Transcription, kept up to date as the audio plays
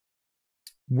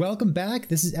Welcome back.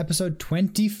 This is episode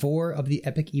 24 of the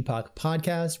Epoch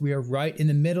podcast. We are right in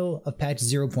the middle of patch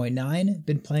 0.9.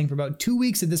 Been playing for about 2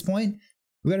 weeks at this point.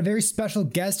 We got a very special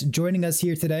guest joining us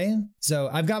here today. So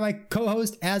I've got my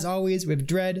co-host, as always, with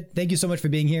Dread. Thank you so much for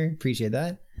being here. Appreciate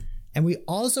that. And we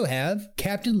also have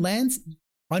Captain Lance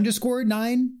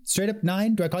 _9, straight up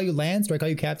 9. Do I call you Lance? Do I call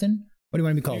you Captain? What do you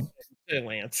want to be called?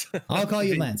 Lance. I'll call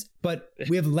you Lance. But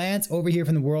we have Lance over here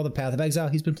from the world of Path of Exile.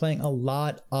 He's been playing a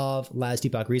lot of Last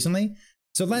Epoch recently.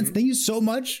 So Lance, thank you so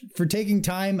much for taking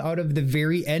time out of the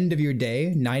very end of your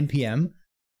day, 9 p.m.,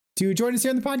 to join us here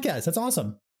on the podcast. That's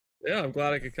awesome. Yeah, I'm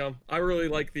glad I could come. I really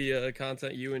like the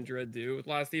content you and Dread do with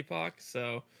Last Epoch.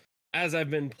 So as I've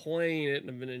been playing it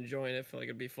and I've been enjoying it, I feel like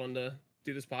it'd be fun to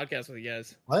do this podcast with you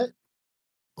guys. What?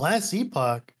 Last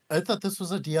Epoch? I thought this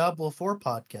was a Diablo 4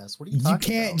 podcast. What are you talking about?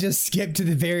 You can't just skip to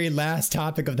the very last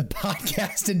topic of the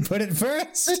podcast and put it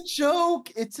first. It's a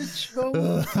joke. It's a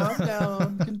joke. Calm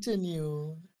down.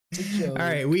 Continue. It's a joke. All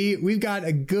right, we've got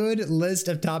a good list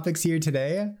of topics here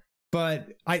today, but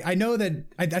I know that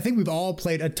I think we've all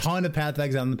played a ton of Path of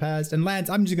Exile in the past. And Lance,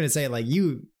 I'm just gonna say, like,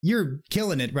 you're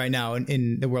killing it right now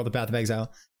in the world of Path of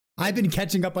Exile. I've been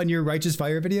catching up on your Righteous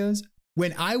Fire videos.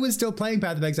 When I was still playing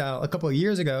Path of Exile a couple of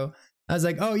years ago, I was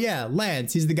like, oh yeah,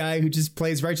 Lance, he's the guy who just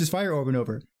plays Righteous Fire over and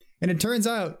over. And it turns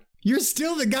out you're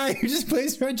still the guy who just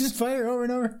plays Righteous Fire over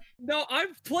and over. No,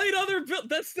 I've played other builds.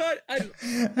 That's not... I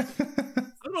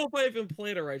don't know if I even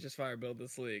played a Righteous Fire build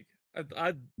this league.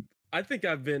 I think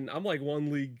I'm like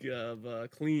one league of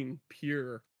clean,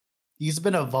 pure. He's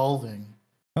been evolving.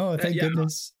 Oh, thank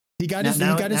goodness. He got his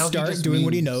start doing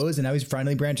what he knows, and now he's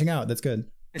finally branching out. That's good.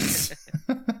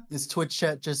 His Twitch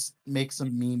chat just makes a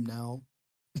meme now.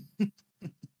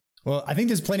 Well, I think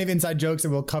there's plenty of inside jokes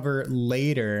that we'll cover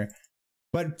later.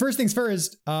 But first things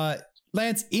first,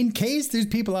 Lance, in case there's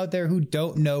people out there who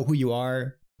don't know who you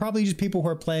are, probably just people who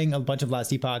are playing a bunch of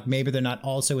Last Epoch, maybe they're not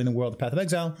also in the world of Path of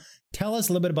Exile, tell us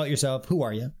a little bit about yourself. Who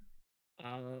are you?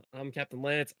 I'm Captain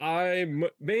Lance. I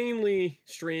mainly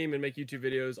stream and make YouTube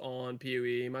videos on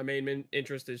PoE. My main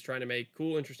interest is trying to make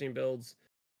cool, interesting builds.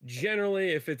 Generally,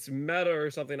 if it's meta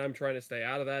or something, I'm trying to stay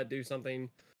out of that, do something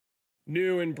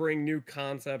new and bring new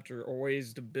concept or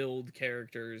ways to build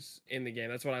characters in the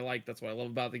game. That's what I like. That's what I love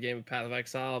about the game of Path of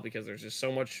Exile, because there's just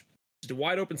so much, just a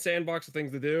wide open sandbox of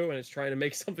things to do, and it's trying to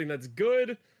make something that's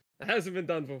good that hasn't been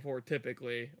done before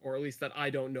typically, or at least that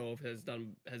I don't know if has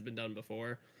been done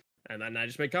before. And then I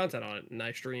just make content on it, and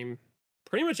I stream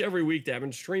pretty much every weekday. I've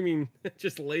been streaming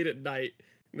just late at night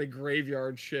in the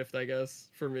graveyard shift, I guess,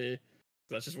 for me.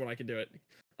 That's just when I can do it.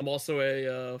 I'm also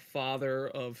a father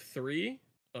of 3.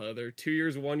 They're 2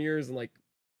 years, 1 year, and like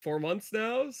 4 months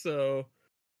now. So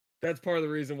that's part of the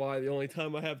reason why the only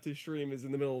time I have to stream is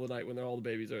in the middle of the night when all the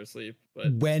babies are asleep.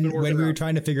 But when we were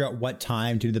trying to figure out what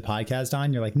time to do the podcast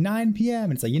on, you're like 9 p.m.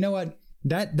 And it's like, you know what?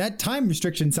 That time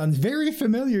restriction sounds very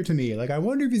familiar to me. Like, I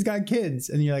wonder if he's got kids.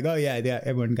 And you're like, oh yeah,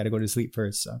 everyone got to go to sleep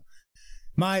first. So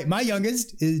my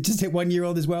youngest is just hit 1 year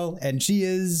old as well, and she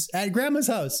is at grandma's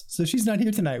house, so she's not here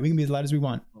tonight. We can be as loud as we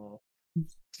want. Oh.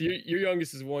 So your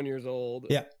youngest is 1 year old.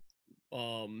 Yeah.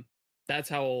 That's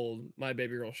how old my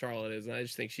baby girl Charlotte is, and I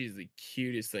just think she's the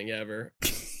cutest thing ever.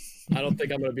 I don't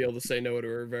think I'm gonna be able to say no to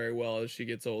her very well as she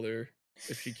gets older,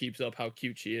 if she keeps up how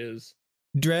cute she is.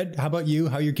 Dread, how about you?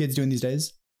 How are your kids doing these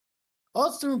days? Oh,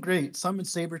 it's doing great. Summon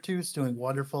Sabertooth's doing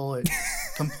wonderful. It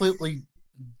completely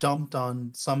dumped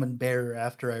on Summon Bear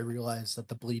after I realized that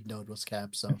the bleed node was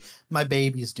capped. So my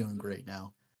baby's doing great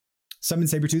now. Summon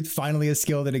Sabertooth, finally a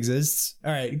skill that exists.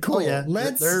 All right, cool. Oh, yeah.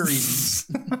 Let's. There are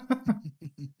reasons.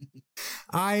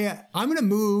 I'm gonna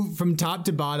move from top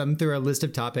to bottom through our list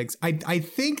of topics. I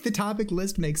think the topic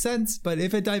list makes sense, but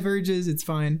if it diverges, it's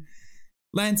fine.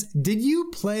 Lance, did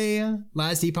you play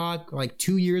Last Epoch like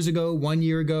 2 years ago, 1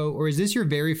 year ago, or is this your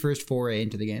very first foray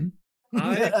into the game?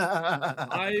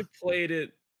 I played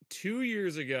it 2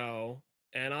 years ago,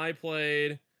 and I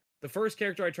played the first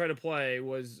character I tried to play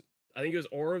was, I think it was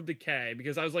Aura of Decay,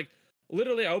 because I was like,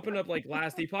 literally, I opened up like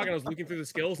Last Epoch and I was looking through the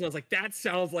skills, and I was like, that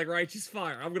sounds like Righteous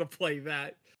Fire. I'm gonna play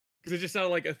that because it just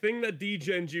sounded like a thing that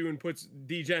degens you and puts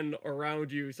degen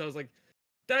around you. So I was like,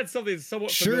 that's something that's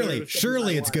somewhat surely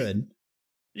it's good.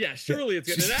 Yeah, surely it's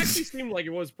good. It actually seemed like it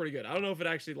was pretty good. I don't know if it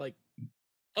actually, like,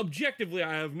 objectively,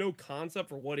 I have no concept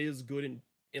for what is good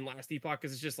in Last Epoch,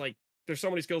 because it's just like, there's so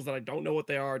many skills that I don't know what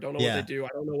they are, don't know what they do, I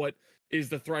don't know what is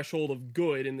the threshold of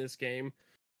good in this game.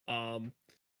 And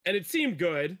it seemed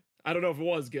good. I don't know if it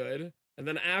was good. And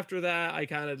then after that, I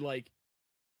kind of like,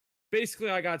 basically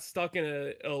I got stuck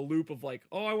in a loop of like,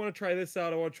 oh, I want to try this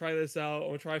out, I want to try this out, I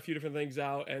want to try a few different things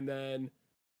out, and then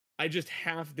I just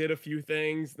half did a few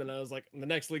things. Then I was like, the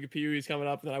next League of PoE is coming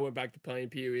up. And then I went back to playing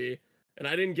PoE, and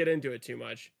I didn't get into it too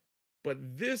much. But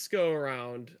this go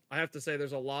around, I have to say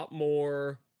there's a lot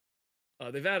more.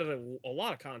 They've added a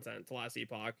lot of content to last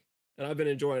Epoch, and I've been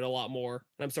enjoying it a lot more.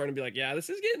 And I'm starting to be like, yeah, this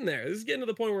is getting there. This is getting to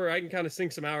the point where I can kind of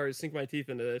sink some hours, sink my teeth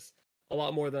into this a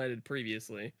lot more than I did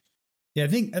previously. Yeah, I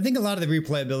think a lot of the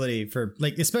replayability for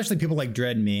like, especially people like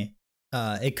Dread and me,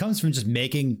 it comes from just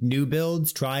making new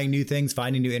builds, trying new things,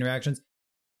 finding new interactions.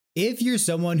 If you're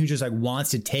someone who just like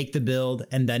wants to take the build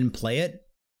and then play it,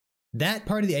 that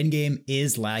part of the end game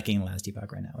is lacking in Last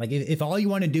Epoch right now. Like if all you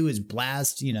want to do is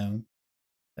blast,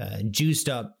 juiced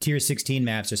up tier 16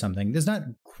 maps or something, there's not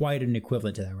quite an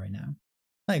equivalent to that right now.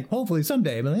 Like hopefully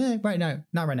someday, but right now,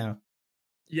 not right now.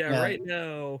 Yeah, right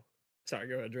now. Sorry,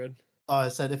 go ahead, Dread. I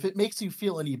said, if it makes you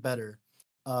feel any better,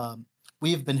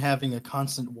 we have been having a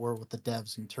constant war with the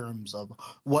devs in terms of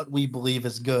what we believe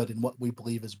is good and what we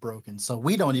believe is broken. So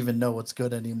we don't even know what's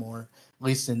good anymore, at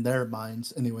least in their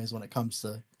minds, anyways, when it comes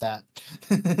to that.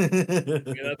 Yeah,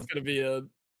 that's going to be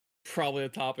probably a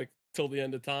topic till the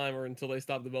end of time, or until they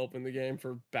stop developing the game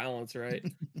for balance, right?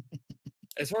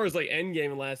 As far as like end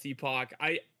game and Last Epoch,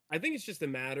 I think it's just a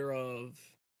matter of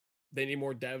they need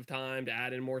more dev time to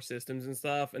add in more systems and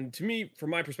stuff. And to me, from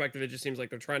my perspective, it just seems like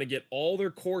they're trying to get all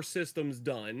their core systems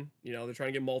done. They're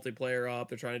trying to get multiplayer up.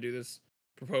 They're trying to do this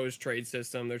proposed trade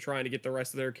system. They're trying to get the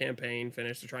rest of their campaign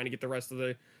finished. They're trying to get the rest of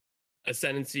the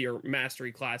ascendancy or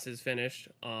mastery classes finished.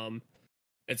 And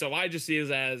so I just see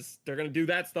it as they're going to do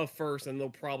that stuff first, and they'll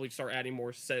probably start adding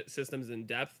more systems in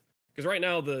depth. Because right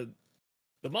now, the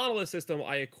monolith system,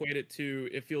 I equate it to,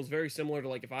 it feels very similar to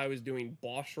like if I was doing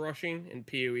boss rushing in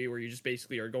PoE, where you just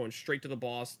basically are going straight to the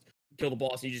boss, kill the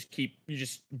boss, and you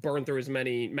just burn through as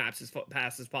many maps as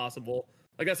fast as possible.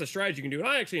 Like that's a strategy you can do, and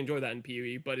I actually enjoy that in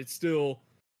PoE, but it's still,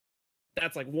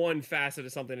 that's like one facet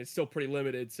of something. It's still pretty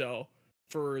limited, so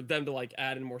for them to like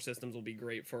add in more systems will be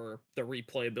great for the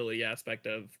replayability aspect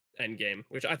of endgame,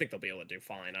 which I think they'll be able to do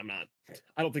fine.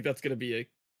 I don't think that's going to be a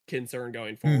concern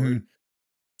going forward. Mm-hmm.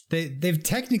 They've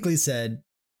technically said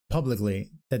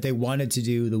publicly that they wanted to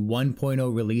do the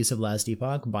 1.0 release of Last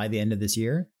Epoch by the end of this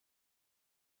year.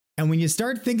 And when you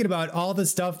start thinking about all the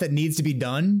stuff that needs to be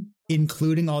done,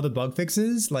 including all the bug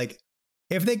fixes, like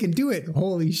if they can do it,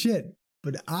 holy shit.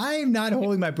 But I'm not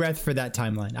holding my breath for that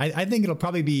timeline. I think it'll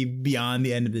probably be beyond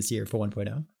the end of this year for 1.0.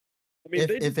 I mean,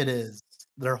 if it is,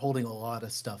 they're holding a lot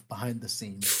of stuff behind the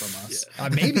scenes from us. Yeah.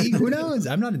 Maybe, who knows?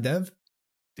 I'm not a dev.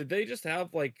 Did they just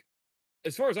have like,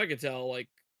 as far as I could tell, like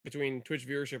between Twitch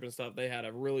viewership and stuff, they had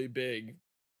a really big,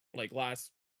 like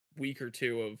last week or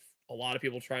two of a lot of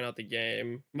people trying out the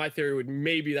game. My theory would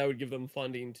that would give them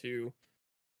funding to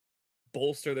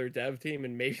bolster their dev team,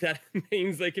 and maybe that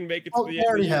means they can make it to the end. They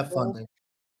already have funding.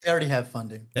 They already have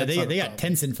funding. Yeah, they got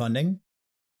Tencent funding.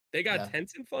 They got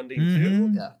Tencent funding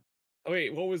too? Yeah. Oh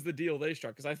wait, what was the deal they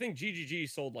struck? Because I think GGG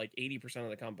sold like 80%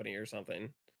 of the company or something.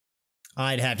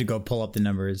 I'd have to go pull up the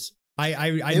numbers.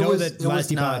 I know that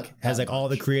Last Epoch has like all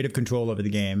the creative control over the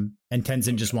game, and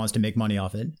Tencent just wants to make money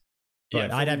off it.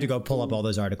 But I'd have to go pull up all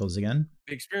those articles again.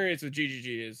 The experience with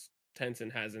GGG is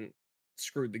Tencent hasn't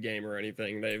screwed the game or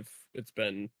anything. It's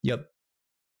been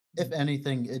If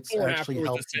anything, it's actually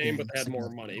helped the same, but they had more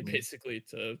money basically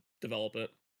to develop it.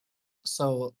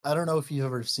 So I don't know if you've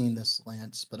ever seen this,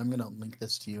 Lance, but I'm gonna link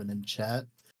this to you in chat.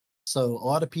 So a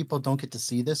lot of people don't get to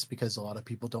see this because a lot of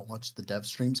people don't watch the dev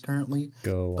streams currently.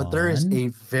 But there is a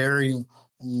very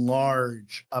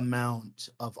large amount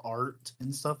of art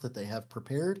and stuff that they have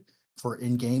prepared for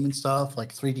in-game and stuff,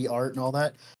 like 3D art and all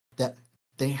that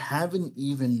they haven't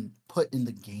even put in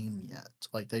the game yet.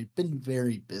 Like they've been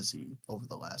very busy over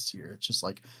the last year. It's just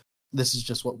like, this is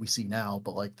just what we see now,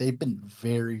 but like they've been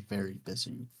very, very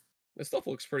busy. This stuff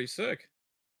looks pretty sick.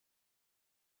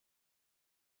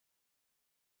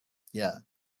 Yeah.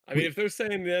 I mean, if they're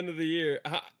saying the end of the year,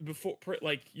 before,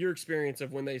 like your experience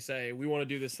of when they say we want to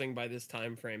do this thing by this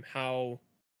time frame, how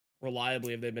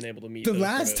reliably have they been able to meet? The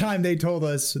last time they told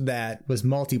us that was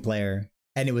multiplayer,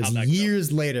 and it was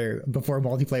years later before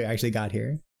multiplayer actually got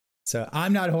here. So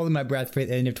I'm not holding my breath for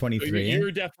the end of 23. So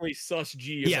you're definitely sus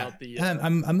G about the.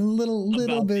 I'm a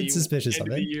little bit suspicious of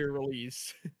it. End of the year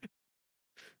release.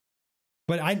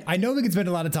 But I know we could spend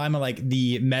a lot of time on like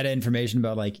the meta information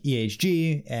about like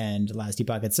EHG and Last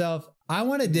Epoch itself. I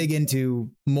want to dig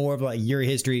into more of like your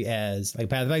history as like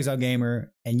Path of Exile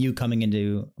gamer and you coming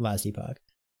into Last Epoch.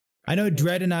 I know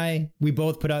Dread and we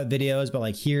both put out videos, but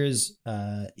like here's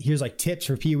like tips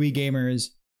for PoE gamers.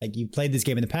 Like you played this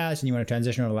game in the past and you want to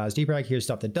transition over to Last Epoch. Here's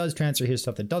stuff that does transfer. Here's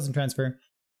stuff that doesn't transfer.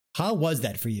 How was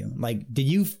that for you? Like, did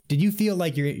you feel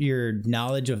like your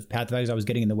knowledge of Path of Exile was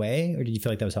getting in the way, or did you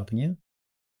feel like that was helping you?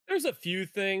 There's a few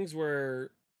things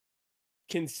where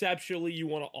conceptually you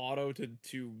want to auto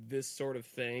to this sort of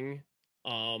thing,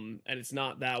 and it's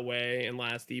not that way in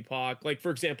Last Epoch. Like,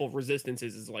 for example,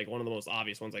 resistances is like one of the most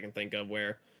obvious ones I can think of,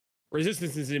 where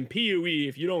resistances in PoE,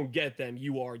 if you don't get them,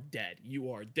 you are dead.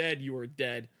 You are dead. You are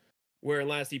dead. Where in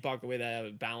Last Epoch, the way that I have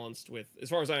it balanced with, as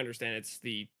far as I understand, it's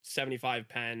the 75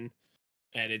 pen,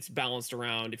 and it's balanced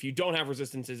around, if you don't have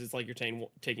resistances, it's like you're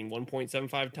taking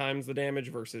 1.75 times the damage,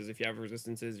 versus if you have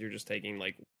resistances, you're just taking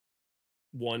like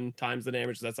 1 times the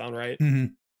damage. Does that sound right?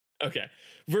 Mm-hmm. Okay.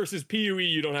 Versus PoE,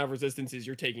 you don't have resistances,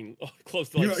 you're taking close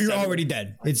to like you're already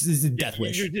dead. It's a death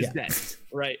wish. You're just dead,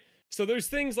 right? So there's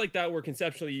things like that where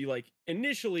conceptually, like,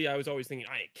 initially I was always thinking,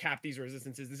 I cap these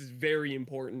resistances, this is very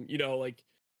important, you know, like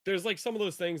there's like some of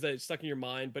those things that stuck in your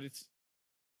mind, but it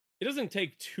doesn't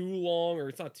take too long, or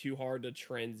it's not too hard to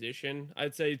transition.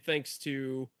 I'd say thanks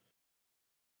to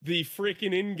the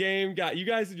freaking in-game guy, you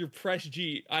guys, your press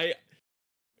G.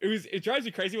 It drives me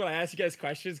crazy when I ask you guys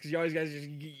questions, because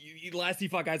you Last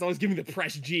Epoch guys always give me the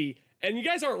press G, and you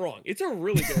guys aren't wrong. It's a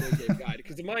really good in-game guide,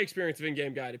 because in my experience of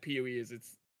in-game guide at PoE is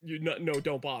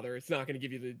don't bother. It's not going to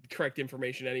give you the correct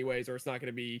information anyways, or it's not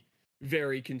going to be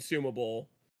very consumable.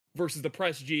 Versus the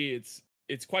press G,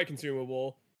 it's quite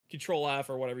consumable. Control F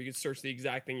or whatever, you can search the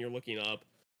exact thing you're looking up.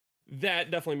 That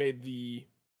definitely made the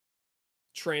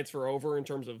transfer over in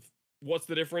terms of what's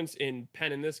the difference in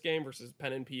pen in this game versus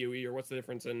pen in PoE, or what's the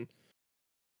difference in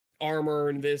armor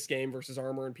in this game versus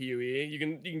armor in PoE. You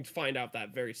can find out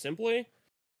that very simply.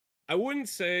 I wouldn't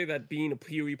say that being a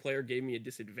PoE player gave me a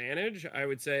disadvantage. I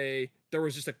would say there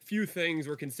was just a few things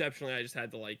where conceptually I just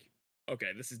had to like, okay,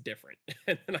 this is different.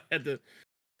 And then I had to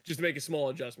just make a small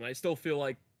adjustment. I still feel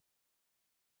like,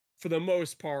 for the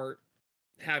most part,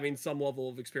 having some level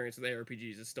of experience with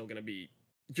ARPGs is still going to be,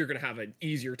 you're going to have an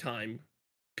easier time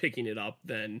picking it up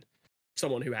than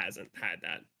someone who hasn't had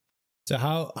that. So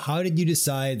how did you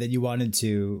decide that you wanted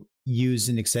to use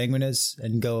an Exsanguinous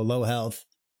and go low health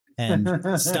and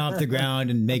stomp the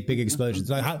ground and make big explosions?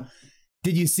 Like, how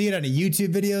did you see it on a YouTube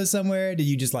video somewhere? Did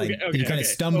you just like did you kind of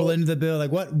stumble into the build?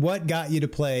 Like, what got you to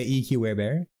play EQ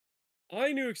Werebear?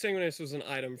 I knew Exsanguinous was an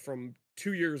item from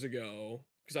 2 years ago,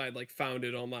 because I had like found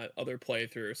it on my other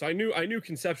playthrough. So I knew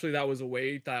conceptually that was a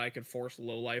way that I could force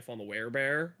low life on the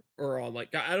werebear, or on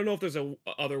like, I don't know if there's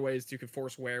other ways you could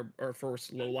force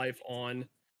force low life on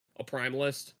a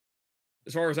primalist.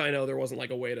 As far as I know, there wasn't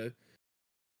like a way to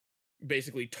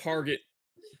basically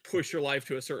push your life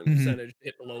to a certain percentage to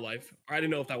hit the low life. I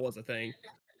didn't know if that was a thing.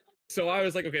 So I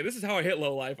was like, okay, this is how I hit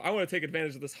low life. I want to take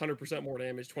advantage of this 100% more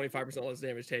damage, 25% less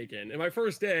damage taken. And my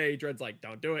first day, Dread's like,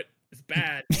 don't do it. It's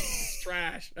bad. It's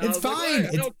trash. It's fine.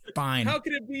 It's fine. How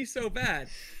could it be so bad?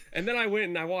 And then I went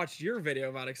and I watched your video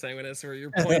about Exsanguinous, where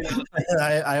you're pointing out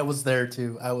I was there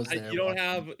too. I was there. You don't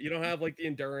have like the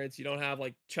endurance. You don't have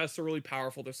like chests are really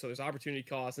powerful. There's opportunity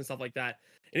costs and stuff like that.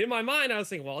 And in my mind, I was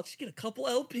thinking, well, let's just get a couple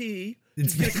LP.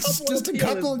 Just a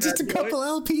couple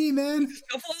LP, man. Just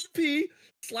a couple LP.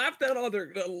 Slap that on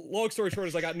there. Long story short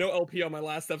is I got no LP on my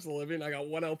last Steps of Living. I got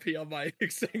 1 LP on my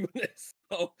Exsanguinous.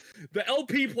 So the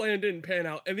LP plan didn't pan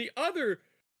out. And the other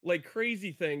like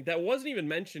crazy thing that wasn't even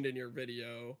mentioned in your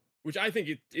video, which I think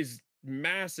it is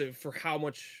massive for how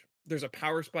much there's a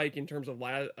power spike in terms of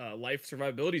life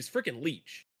survivability, is freaking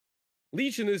Leech.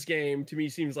 Leech in this game to me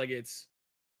seems like it's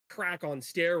crack on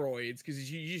steroids,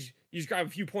 because you just grab a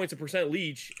few points of percent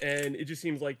Leech, and it just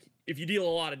seems like if you deal a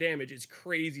lot of damage, it's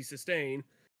crazy sustain.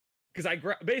 Because I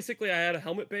had a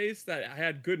helmet base that I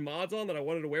had good mods on that I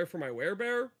wanted to wear for my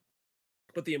werebear,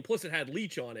 but the implicit had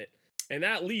Leech on it, and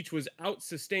that Leech was out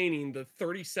sustaining the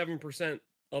 37%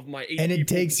 of my HP. And it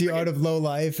takes you out of low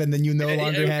life, and then you no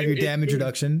longer have your damage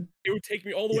reduction. It would take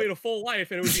me all the way to full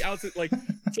life, and it would be out to like,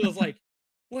 so it was like,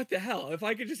 what the hell? If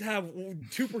I could just have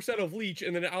 2% of Leech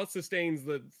and then it out sustains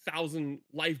the 1,000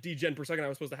 life degen per second I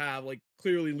was supposed to have, like,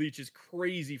 clearly Leech is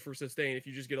crazy for sustain if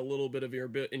you just get a little bit of your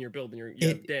in your build and you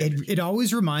have damage. It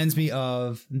always reminds me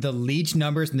of the Leech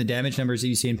numbers and the damage numbers that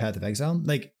you see in Path of Exile.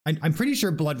 Like, I'm pretty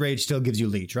sure Blood Rage still gives you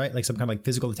Leech, right? Like some kind of like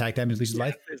physical attack damage leeches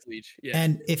life. It's Leech. Yeah.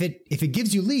 And if it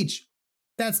gives you Leech,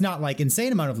 that's not like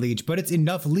insane amount of Leech, but it's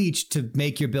enough Leech to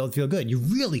make your build feel good. You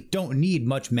really don't need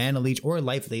much mana Leech or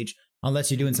life Leech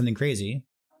unless you're doing something crazy.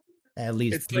 At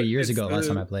least 3 years ago, last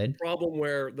time I played. Problem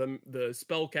where the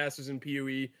spellcasters in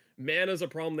PoE, mana's a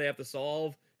problem they have to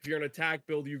solve. If you're an attack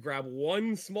build, you grab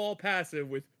one small passive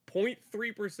with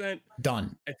 0.3%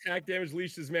 done attack damage,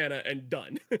 leashes mana, and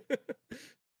done.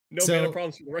 No mana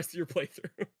problems for the rest of your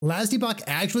playthrough. Last Epoch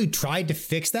actually tried to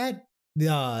fix that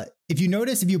if you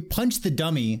notice, if you punch the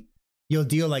dummy, you'll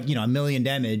deal like, you know, 1,000,000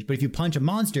 damage. But if you punch a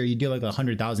monster, you deal like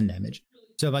 100,000 damage.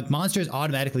 So like monsters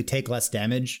automatically take less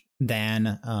damage than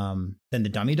the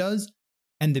dummy does.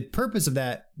 And the purpose of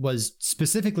that was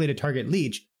specifically to target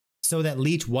Leech, so that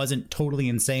Leech wasn't totally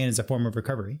insane as a form of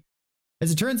recovery.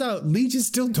 As it turns out, Leech is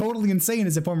still totally insane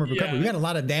as a form of recovery. We got a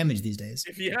lot of damage these days.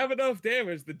 If you have enough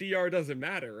damage, the DR doesn't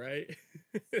matter, right?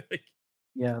 Like,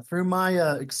 Yeah, through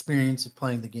my experience of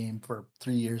playing the game for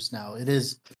 3 years now, it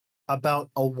is about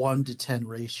a 1 to 10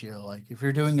 ratio. Like if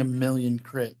you're doing 1,000,000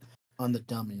 crit on the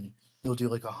dummy, you'll do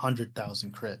like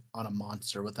 100,000 crit on a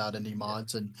monster without any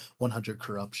mods and 100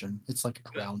 corruption. It's like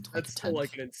around like that's a still 10th.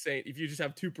 like an insane. If you just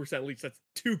have 2% leaks, that's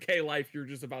 2k life you're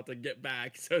just about to get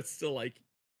back. So it's still like,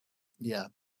 Yeah.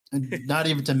 And not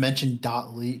even to mention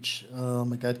dot leech. Oh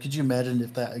my god, could you imagine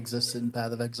if that existed in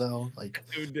Path of Exile? Like,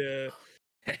 dude,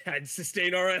 I'd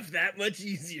sustain RF that much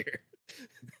easier.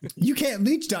 You can't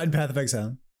leech dot in Path of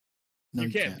Exile. no,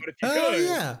 You can't, but if you Oh, could,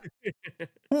 yeah.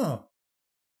 Oh.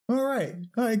 All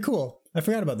right, cool. I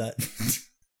forgot about that.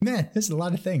 Man, there's a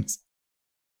lot of things.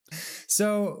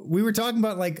 So we were talking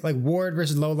about like ward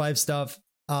versus low life stuff.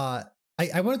 I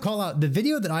want to call out the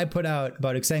video that I put out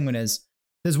about Exsanguinous.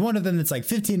 There's one of them that's like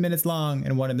 15 minutes long,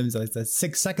 and one of them is like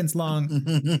 6 seconds long.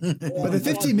 But the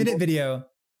 15-minute video,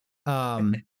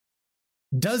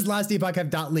 does Last Epoch have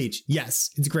dot leech?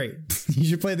 Yes, it's great. You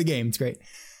should play the game. It's great.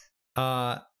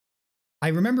 I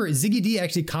remember Ziggy D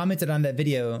actually commented on that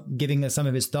video, giving us some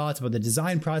of his thoughts about the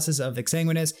design process of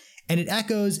Exsanguinous, and it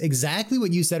echoes exactly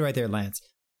what you said right there, Lance.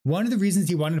 One of the reasons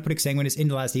he wanted to put Exsanguinous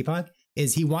into Last Epoch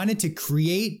is he wanted to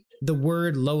create the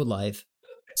word low life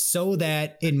so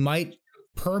that it might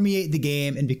permeate the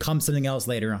game and become something else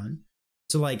later on.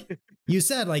 So like you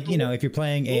said, like, you know, if you're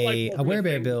playing a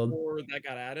werebear build. Before that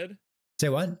got added. Say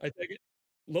what? I think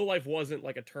low life wasn't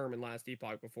like a term in Last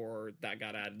Epoch before that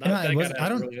got added.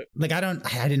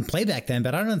 I didn't play back then,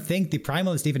 but I don't think the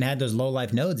Primalist even had those low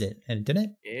life nodes in it,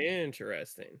 didn't it?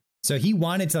 Interesting. So he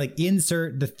wanted to like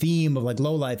insert the theme of like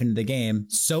low life into the game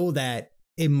so that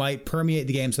it might permeate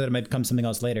the game, so that it might become something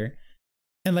else later.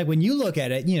 And like when you look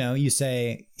at it, you know, you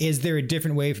say, is there a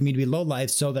different way for me to be low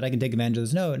life so that I can take advantage of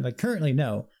this node? And like currently,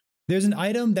 no. There's an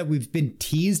item that we've been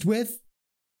teased with.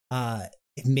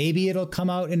 Maybe it'll come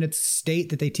out in its state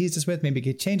that they teased us with. Maybe it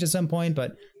could change at some point,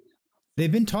 but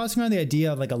they've been tossing around the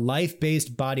idea of like a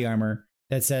life-based body armor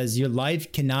that says your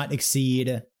life cannot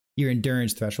exceed your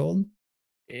endurance threshold.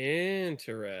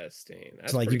 Interesting.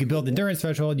 That's so like you can build endurance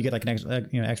threshold, you get like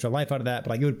an extra life out of that, but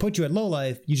like it would put you at low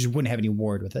life, you just wouldn't have any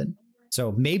ward with it.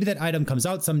 So maybe that item comes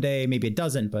out someday, maybe it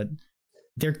doesn't, but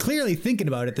they're clearly thinking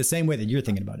about it the same way that you're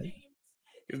thinking about it.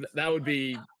 That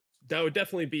would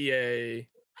definitely be a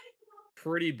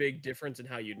pretty big difference in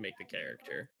how you'd make the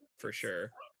character, for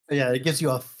sure. Yeah, it gives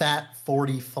you a fat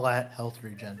 40 flat health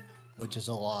regen, which is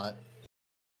a lot.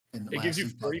 It gives you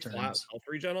 40 flat health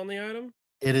regen on the item?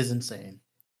 It is insane.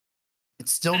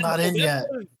 It's still not in yet.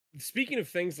 Speaking of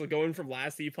things like going from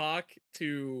Last Epoch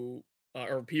to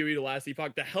or PoE to Last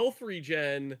Epoch, the health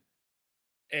regen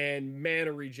and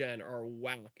mana regen are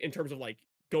whack in terms of like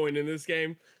going into this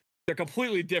game. They're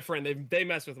completely different. They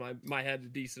mess with my head a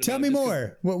decent Tell amount. me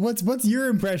more. What's your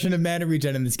impression of mana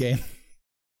regen in this game?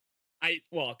 I'm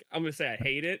gonna say I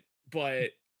hate it, but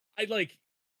I like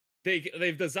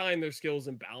they've designed their skills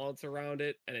and balance around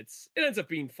it, and it ends up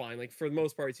being fine. Like for the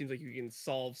most part, it seems like you can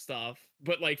solve stuff.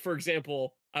 But like for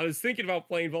example, I was thinking about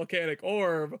playing Volcanic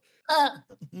Orb,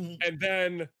 and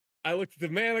then I looked at the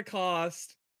mana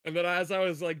cost, and then as I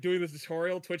was like doing the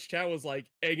tutorial, Twitch chat was like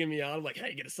egging me on. I'm like, how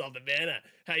you gonna solve the mana?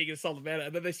 How you gonna solve the mana?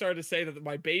 And then they started to say that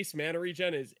my base mana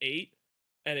regen is 8,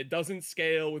 and it doesn't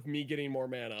scale with me getting more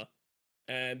mana.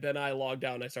 And then I logged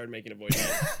out and I started making a voice.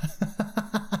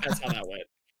 That's how that went.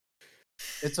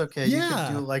 It's okay. Yeah. You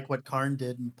could do like what Karn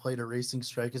did and played a Racing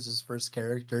Strike as his first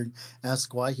character and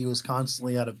ask why he was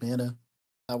constantly out of mana.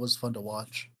 That was fun to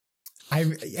watch.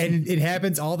 And it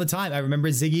happens all the time. I remember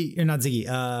Zizarin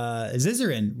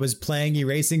was playing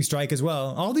Erasing Strike as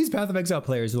well. All these Path of Exile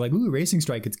players are like, ooh, Erasing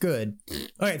Strike, it's good.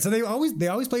 All right, so they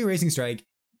always play Erasing Strike.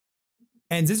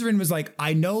 And Zizarin was like,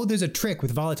 I know there's a trick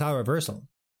with Volatile Reversal,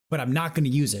 but I'm not going to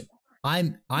use it.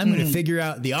 I'm going to figure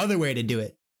out the other way to do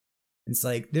it. It's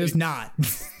like, there's not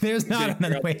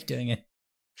another way of doing it.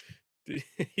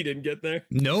 He didn't get there?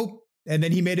 Nope. And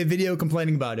then he made a video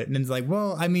complaining about it. And it's like,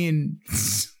 well, I mean...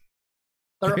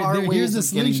 There are ways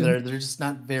of getting there. They're just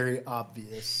not very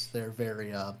obvious. They're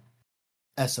very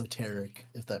esoteric,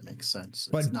 if that makes sense.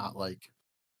 It's not like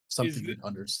something you'd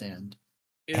understand.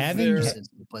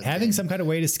 Having some kind of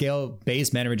way to scale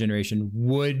base mana regeneration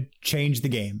would change the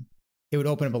game. it would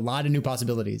open up a lot of new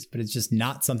possibilities, but it's just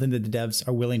not something that the devs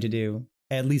are willing to do,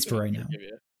 at least for right now.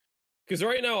 Because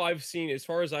right now I've seen, as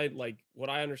far as what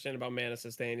I understand about mana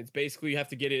sustain, it's basically you have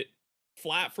to get it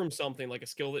flat from something like a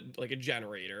skill that, like a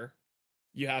generator.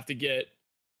 You have to get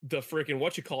the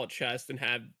freaking chest and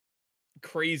have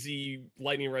crazy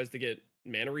lightning res to get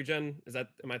mana regen.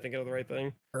 Am I thinking of the right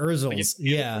thing? Urzels,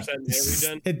 yeah.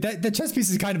 The chess piece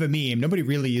is kind of a meme. Nobody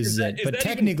really uses it, but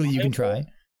technically you can try.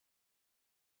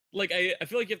 Like I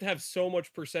feel like you have to have so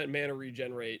much percent mana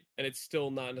regen rate, and it's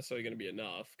still not necessarily going to be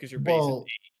enough because you're basically.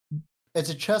 It's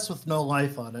a chest with no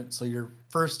life on it, so you're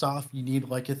first off you need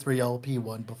like a 3 LP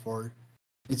one before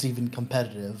it's even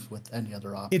competitive with any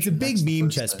other option. It's a big meme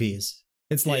chess piece.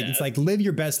 It's like live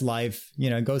your best life,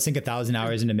 go sink 1,000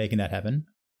 hours into making that happen.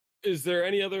 Is there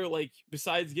any other,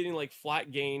 besides getting flat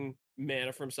gain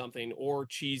mana from something, or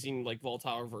cheesing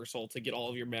volatile reversal to get all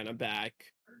of your mana back,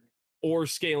 or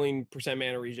scaling percent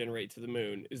mana regenerate to the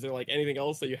moon, is there anything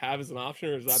else that you have as an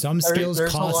option, or is that some skills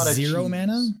cost 0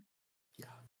 mana?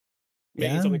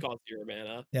 Making something cost 0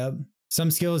 mana. Yep.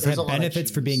 Some skills have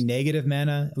benefits for being negative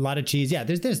mana. A lot of cheese. Yeah,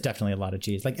 there's definitely a lot of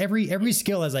cheese. Every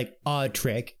skill has a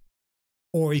trick,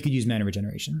 or you could use mana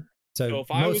regeneration. So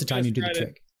most of the time you do the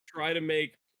trick. Try to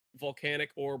make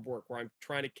volcanic orb work where I'm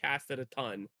trying to cast it a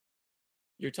ton.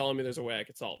 You're telling me there's a way I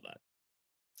could solve that?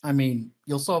 I mean,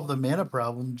 you'll solve the mana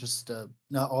problem, just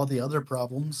not all the other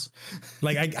problems.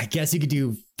 I guess you could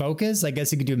do focus. I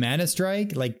guess you could do mana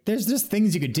strike. There's just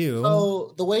things you could do.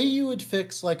 So the way you would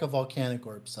fix a volcanic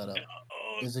orb setup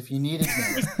is if you needed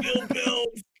mana.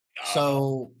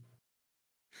 So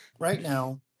right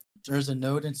now, there's a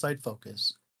node inside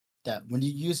focus that when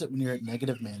you use it when you're at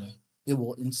negative mana, it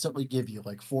will instantly give you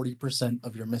 40%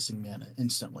 of your missing mana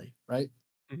instantly, right?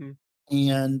 Mm-hmm.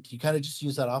 And you kind of just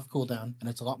use that off cooldown, and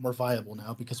it's a lot more viable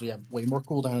now because we have way more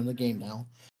cooldown in the game now.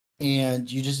 And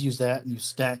you just use that and you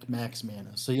stack max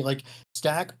mana. So you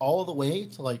stack all the way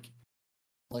to like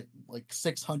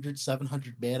 600,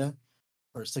 700 mana,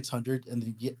 or 600, and then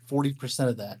you get 40%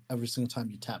 of that every single time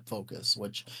you tap focus,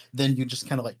 which then you just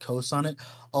kind of coast on it.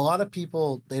 A lot of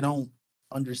people, they don't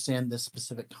understand this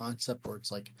specific concept where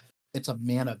it's a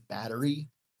mana battery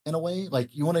in a way.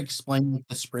 You want to explain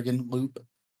the Spriggan loop,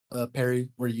 Perry,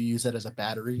 where you use it as a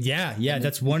battery? Yeah,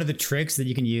 that's one of the tricks that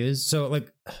you can use. So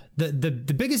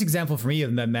the biggest example for me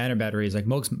of the mana battery is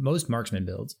most marksman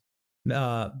builds.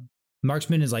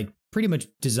 Marksman is pretty much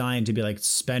designed to be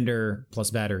spender plus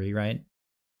battery, right?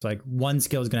 So one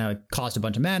skill is gonna cost a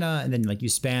bunch of mana, and then you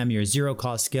spam your 0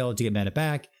 cost skill to get mana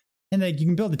back, and you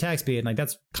can build attack speed. And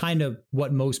that's kind of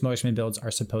what most marksman builds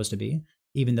are supposed to be,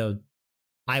 even though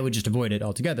I would just avoid it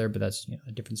altogether, but that's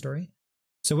a different story.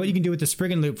 So what you can do with the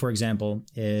Spriggan loop, for example,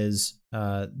 is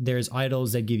there's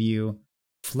idols that give you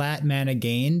flat mana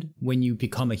gained when you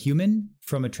become a human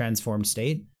from a transformed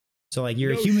state. So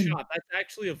you're a human. Shot. That's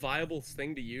actually a viable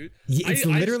thing to use. It's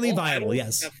literally viable.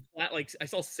 Yes. Flat, I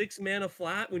saw 6 mana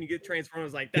flat when you get transformed. I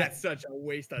was like, that's such a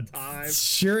waste of time.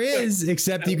 Sure is.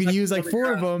 Except you can use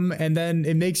 4 of them, and then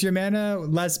it makes your mana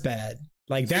less bad.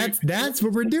 That's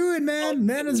what we're doing, man.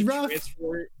 Mana's rough.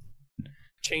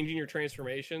 Changing your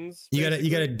transformations. You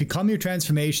gotta become your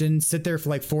transformation, sit there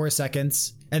for 4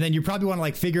 seconds, and then you probably want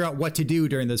to figure out what to do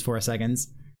during those 4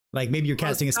 seconds. Maybe you're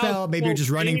casting a spell, maybe you're just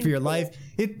running for your life.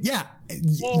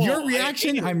 Your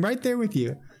reaction, I'm right there with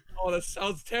you. Oh, that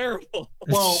sounds terrible.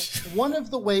 Well, one of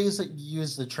the ways that you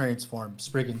use the transform,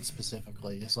 Spriggan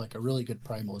specifically, is a really good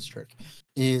primalist trick,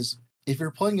 is if you're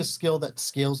playing a skill that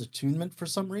scales attunement for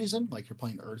some reason, you're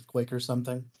playing Earthquake or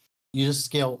something, you just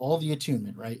scale all the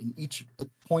attunement, right? And each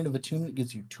point of attunement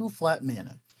gives you 2 flat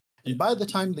mana. And by the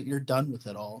time that you're done with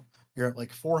it all, you're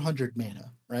at 400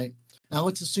 mana, right? Now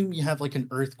let's assume you have an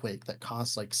Earthquake that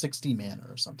costs 60 mana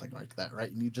or something like that, right?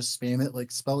 And you just spam it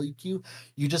like spell EQ.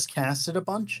 You just cast it a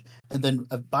bunch, and then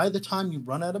by the time you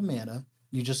run out of mana,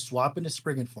 you just swap into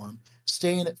Spriggan form,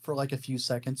 stay in it for a few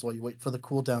seconds while you wait for the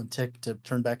cooldown tick to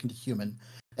turn back into human,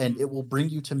 and it will bring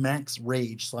you to max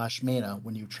rage / mana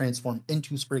when you transform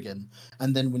into Spriggan.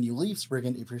 And then when you leave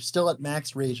Spriggan, if you're still at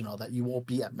max rage and all that, you won't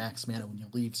be at max mana when you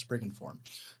leave Spriggan form.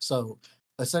 So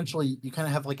essentially, you kind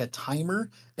of have a timer,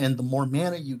 and the more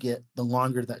mana you get, the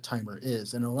longer that timer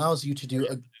is, and it allows you to do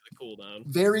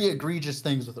very egregious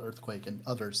things with Earthquake and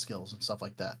other skills and stuff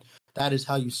like that. That is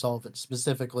how you solve it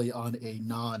specifically on a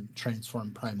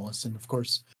non-transform primalist. And of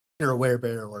course, you're a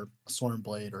Werebear or a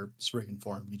Stormblade or Spriggan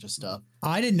form. You just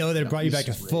I didn't know that it brought you back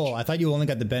to full. I thought you only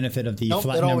got the benefit of the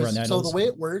flat number on that. So the way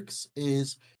it works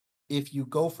is if you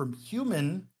go from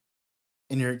human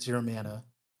and you're at 0 mana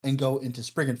and go into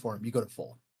Spriggan form, you go to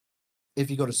full.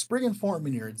 If you go to Spriggan form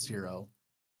and you're at 0,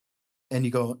 and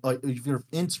you go like if you're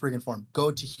in Spriggan form, go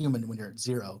to human when you're at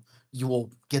 0, you will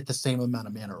get the same amount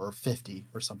of mana or 50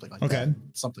 or something like that.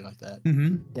 Something like that.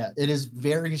 Yeah, it is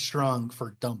very strong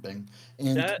for dumping,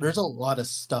 and there's a lot of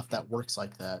stuff that works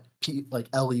like that. Like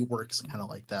Ellie works kind of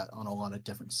like that on a lot of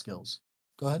different skills.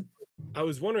 Go ahead. I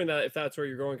was wondering that if that's where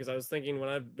you're going, because I was thinking when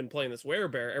I've been playing this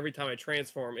werebear, every time I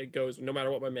transform, it goes, no matter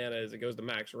what my mana is, it goes to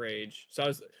max rage. So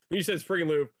when you said Spriggan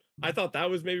Loop, I thought that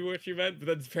was maybe what you meant, but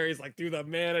then Perry's like, dude, the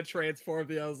mana transform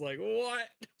thing. I was like, what?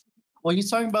 Well,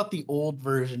 he's talking about the old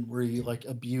version where you like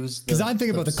abuse. Because I'm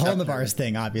thinking about the Colnivars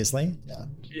thing, obviously.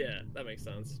 Yeah, that makes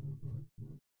sense.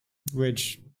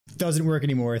 Which doesn't work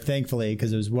anymore, thankfully,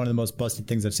 because it was one of the most busted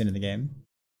things I've seen in the game.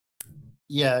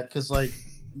 Yeah, because like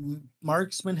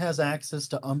Marksman has access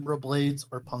to Umbra Blades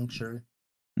or Puncture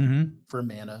for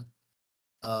mana.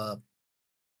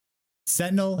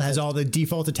 Sentinel has all the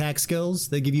default attack skills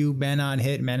that give you mana on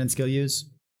hit, mana and skill use.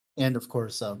 And of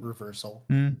course, Reversal.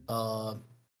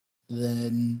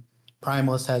 Then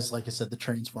Primalist has, like I said, the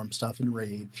transform stuff and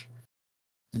Rage.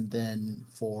 And then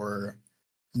for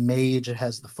Mage, it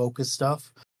has the focus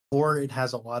stuff. Or it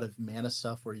has a lot of mana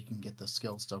stuff where you can get the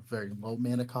skill stuff very low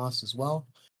mana cost as well.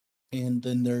 And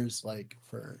then there's like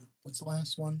for what's the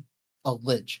last one? A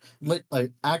Lich.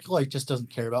 Like Acolyte just doesn't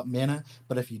care about mana,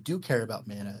 but if you do care about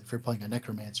mana, if you're playing a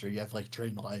Necromancer, you have like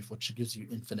Drain Life, which gives you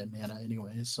infinite mana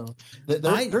anyway. So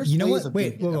there's you know ways what? of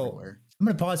Wait, doing it whoa. everywhere. I'm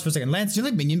gonna pause for a second. Lance, do you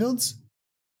like minion builds?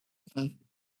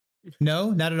 No,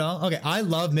 not at all. Okay, I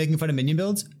love making fun of minion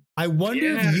builds. I wonder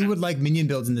if you would like minion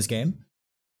builds in this game.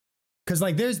 Because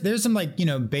like there's some like, you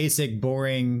know, basic,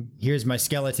 boring, here's my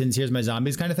skeletons, here's my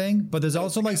zombies kind of thing. But there's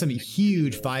also like some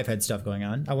huge 5-head stuff going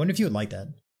on. I wonder if you would like that.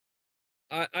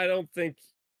 I don't think,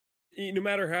 no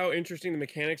matter how interesting the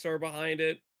mechanics are behind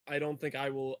it, I don't think I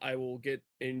will get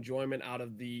enjoyment out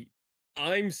of the,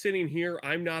 I'm sitting here,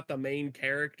 I'm not the main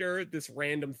character, this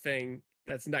random thing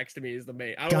that's next to me is the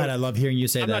main. I love hearing you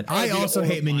say that. I also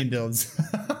hate minion builds.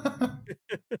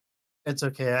 It's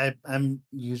okay. I'm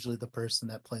usually the person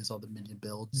that plays all the minion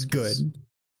builds. Good.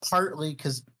 Partly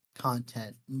because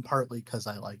content, and partly because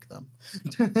I like them.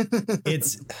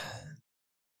 It's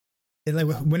like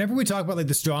whenever we talk about like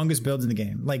the strongest builds in the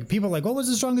game, like people are like, what was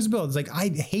the strongest build? It's like, I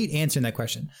hate answering that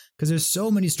question because there's so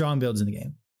many strong builds in the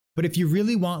game. But if you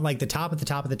really want like the top of the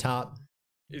top of the top,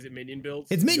 is it minion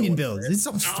builds? It's minion builds. It's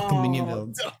so fucking minion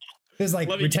builds. No. There's like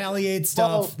retaliate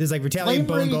stuff. There's like retaliate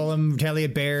bone golem,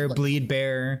 retaliate bear, bleed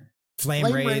bear,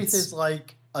 flame wraith is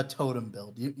like a totem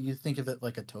build. You think of it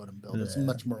like a totem build. It's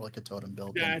much more like a totem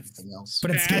build than anything else.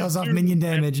 But it scales off minion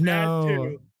damage.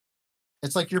 No.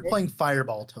 It's like you're playing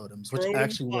fireball totems, which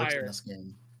actually works in this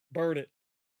game. Burn it.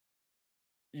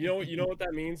 You know what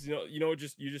that means? You know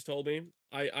you just told me?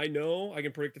 I know I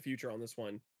can predict the future on this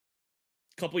one.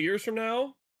 A couple years from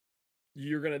now,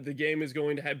 the game is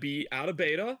going to be out of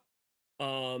beta.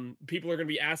 People are going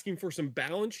to be asking for some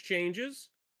balance changes.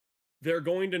 They're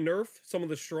going to nerf some of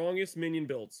the strongest minion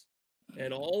builds.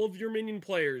 And all of your minion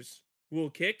players will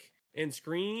kick and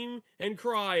scream and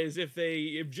cry as if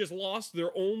they have just lost their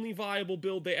only viable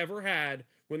build they ever had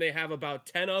when they have about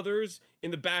 10 others in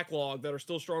the backlog that are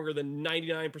still stronger than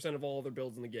 99% of all other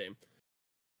builds in the game.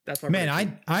 That's my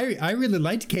man. I really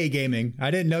liked K Gaming.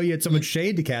 I didn't know you had so much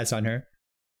shade to cast on her.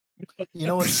 You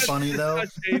know what's funny though?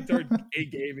 Shades are K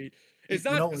Gaming. It's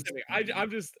not specific.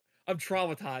 I'm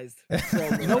traumatized.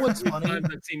 From you know what's funny? I've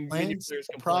seen Lance,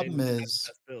 the problem is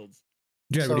builds.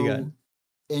 Jared, what do you got?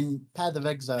 In Path of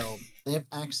Exile, they have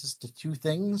access to 2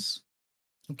 things.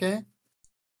 Okay?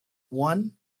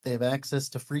 1, they have access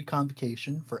to free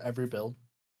convocation for every build.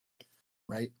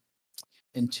 Right?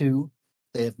 And 2,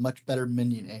 they have much better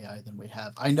minion AI than we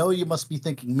have. I know you must be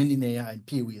thinking minion AI in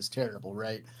PoE is terrible,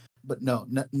 right? But no,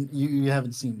 you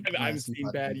haven't seen. I haven't seen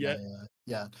bad yet.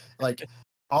 Yeah, like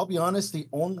I'll be honest. The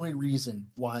only reason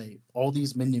why all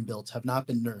these minion builds have not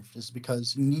been nerfed is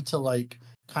because you need to like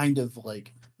kind of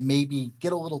like maybe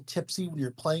get a little tipsy when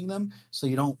you're playing them, so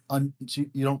you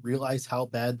don't realize how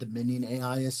bad the minion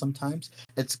AI is. Sometimes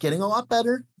it's getting a lot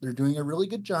better. They're doing a really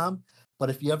good job. But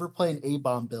if you ever play an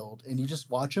A-bomb build and you just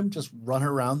watch him just run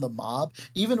around the mob,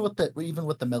 even with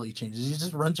the melee changes, he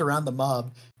just runs around the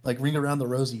mob, like ring around the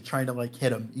rosy, trying to like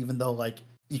hit him, even though like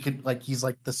you could like he's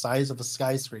like the size of a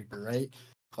skyscraper, right?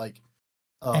 Like,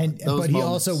 but he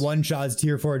also one-shots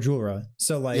tier 4 Julra.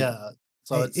 So like, yeah.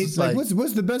 So it's like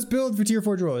what's the best build for tier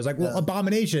 4 Julra? It's like, well,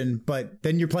 Abomination, but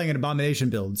then you're playing an Abomination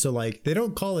build. So like they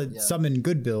don't call it summon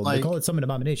good build, they call it summon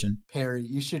Abomination. Perry,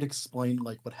 you should explain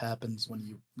like what happens when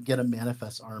you get a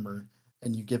Manifest armor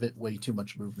and you give it way too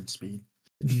much movement speed.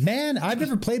 Man, I've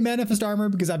never played Manifest armor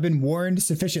because I've been warned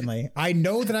sufficiently. I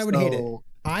know that I would hate it.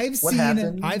 What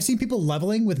happened? I've seen people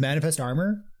leveling with manifest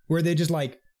armor where they just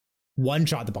like one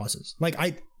shot the bosses. Like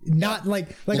not like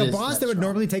It a is boss that that would strong.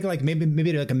 normally take like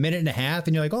maybe like a minute and a half,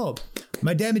 and you're like, oh,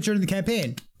 my damage during the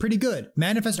campaign, pretty good.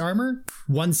 Manifest armor,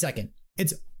 1 second.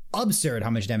 It's absurd how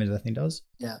much damage that thing does.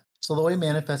 Yeah. So the way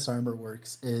manifest armor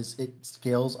works is it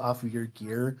scales off of your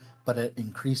gear, but at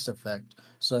increased effect.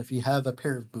 So if you have a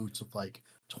pair of boots with like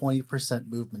 20%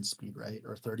 movement speed, right,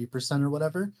 or 30% or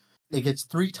whatever, it gets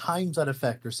 3 times that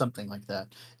effect or something like that,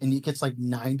 and it gets like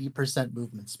 90%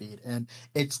 movement speed, and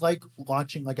it's like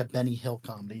watching like a Benny Hill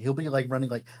comedy. He'll be like running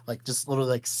like just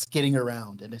literally like skidding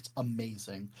around, and it's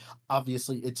amazing.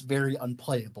 Obviously, it's very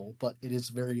unplayable, but it is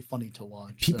very funny to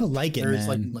watch. People So like it, there's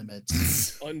like man.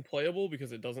 limits. Unplayable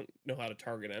because it doesn't know how to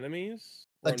target enemies.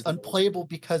 Or It's unplayable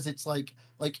because it's like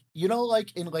you know,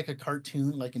 like in like a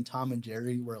cartoon, like in Tom and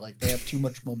Jerry, where like they have too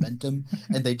much momentum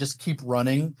and they just keep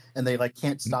running and they like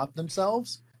can't stop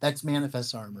themselves. That's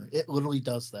manifest armor. It literally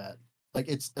does that. Like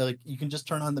it's like you can just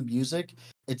turn on the music.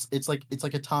 It's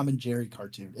like a Tom and Jerry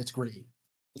cartoon. It's great.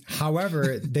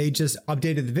 However, they just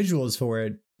updated the visuals for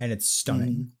it, and it's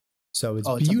stunning. Mhm. So it's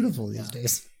Oh, it's beautiful amazing,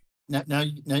 these yeah.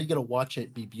 days. Now you gotta watch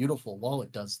it be beautiful while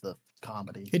it does the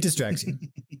comedy. It distracts you.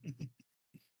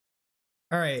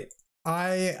 All right.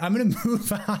 I'm gonna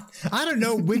move on. I don't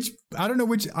know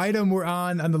which item we're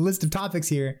on the list of topics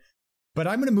here, but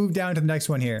I'm gonna move down to the next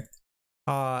one here.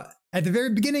 At the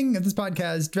very beginning of this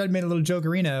podcast, Dread made a little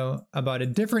jokerino about a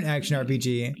different action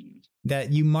RPG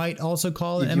that you might also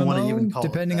call an If you wanna even MMO, call it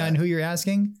depending on that. who you're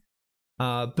asking.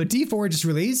 But D4 just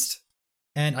released,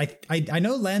 and I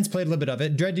know Lance played a little bit of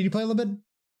it. Dread, did you play a little bit?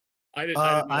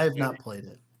 I have not played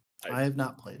it. I have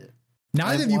not played it. Neither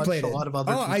I've of you watched played a it. lot of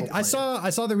other Oh, people play I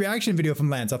it. saw the reaction video from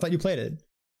Lance. I thought you played it.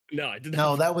 No, I did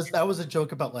No, not. that was a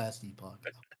joke about last Epoch.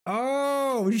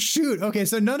 Oh, shoot. Okay,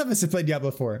 so none of us have played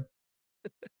Diablo 4.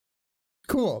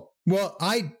 Cool. Well,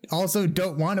 I also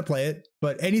don't want to play it,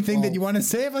 but anything that Well- you want to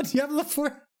say about Diablo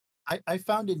 4? I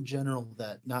found in general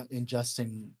that not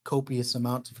ingesting copious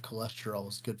amounts of cholesterol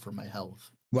is good for my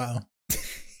health. Wow.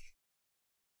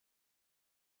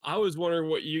 I was wondering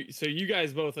what you. So you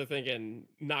guys both are thinking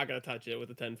not gonna touch it with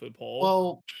a 10-foot pole.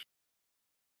 Well,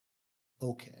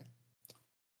 okay.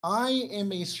 I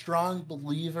am a strong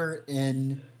believer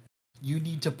in you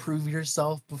need to prove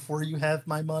yourself before you have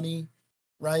my money,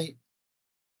 right?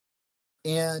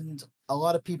 And a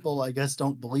lot of people, I guess,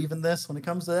 don't believe in this when it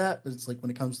comes to that. But it's like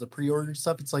when it comes to pre-order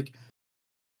stuff, it's like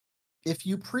if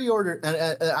you pre-order,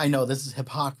 and I know this is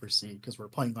hypocrisy because we're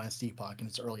playing Last Epoch and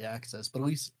it's early access, but at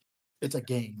least it's a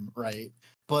game, right?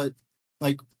 But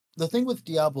like the thing with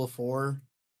Diablo 4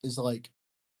 is like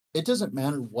it doesn't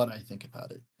matter what I think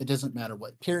about it. It doesn't matter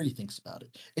what Perry thinks about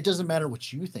it. It doesn't matter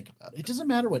what you think about it. It doesn't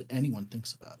matter what anyone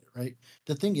thinks about it, right?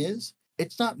 The thing is,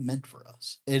 it's not meant for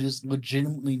us. It is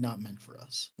legitimately not meant for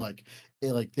us. Like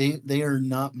they are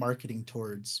not marketing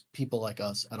towards people like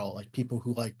us at all. Like people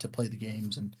who like to play the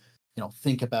games and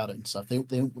think about it and stuff. They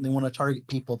want to target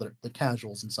people that are the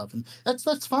casuals and stuff, and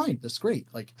that's fine. That's great.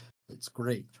 Like it's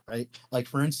great, right? Like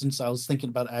for instance, I was thinking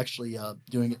about actually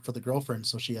doing it for the girlfriend,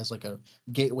 so she has like a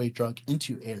gateway drug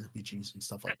into ARPGs and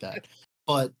stuff like that.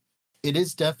 But it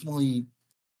is definitely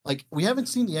like we haven't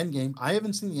seen the end game. I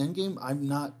haven't seen the end game. I'm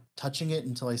not touching it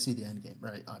until I see the end game,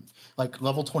 right? I'm like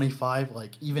level 25,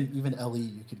 like even LE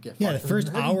you could get. Yeah, the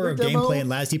first hour of gameplay in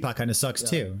Last Epoch kind of sucks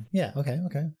too. Yeah, okay.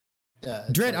 Yeah,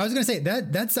 Dread, I was going to say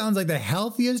that sounds like the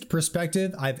healthiest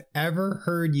perspective I've ever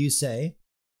heard you say.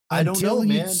 I don't know, until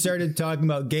you man. started talking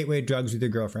about gateway drugs with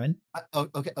your girlfriend.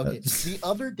 Okay. The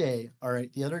other day,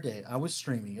 I was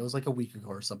streaming. It was like a week ago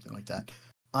or something like that.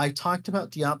 I talked about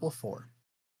Diablo 4.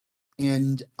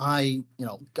 And I,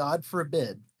 God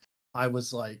forbid, I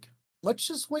was like, let's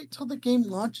just wait till the game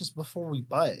launches before we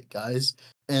buy it, guys.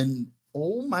 And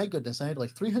oh my goodness, I had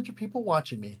like 300 people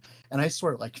watching me. And I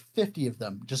swear, like 50 of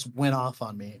them just went off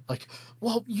on me. Like,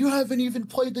 well, you haven't even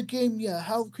played the game yet.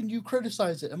 How can you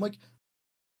criticize it? I'm like,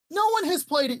 no one has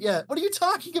played it yet. What are you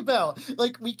talking about?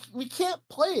 Like, we can't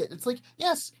play it. It's like,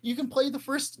 yes, you can play the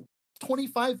first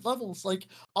 25 levels. Like,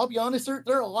 I'll be honest, there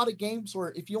are a lot of games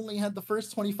where if you only had the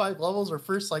first 25 levels or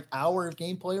first like hour of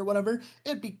gameplay or whatever,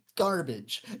 it'd be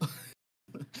garbage.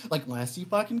 Like Last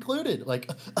Epoch included.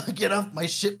 Like, get off my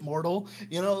ship, mortal.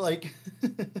 Like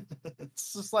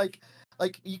it's just like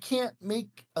you can't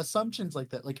make assumptions like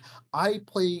that. Like I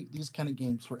play these kind of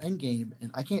games for endgame,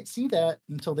 and I can't see that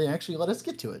until they actually let us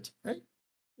get to it, right?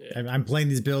 Yeah. I'm playing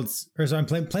these builds, or so I'm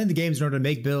playing the games in order to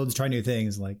make builds, try new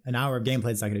things. Like an hour of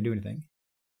gameplay is not going to do anything.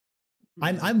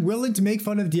 I'm willing to make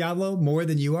fun of Diablo more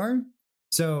than you are.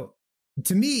 So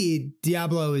to me,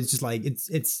 Diablo is just like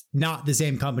it's not the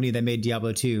same company that made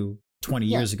Diablo 2 20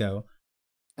 years ago.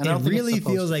 And I It don't think it's really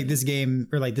supposed feels to like be. this game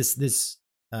or like this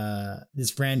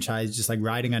franchise just like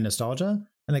riding on nostalgia.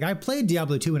 And like I played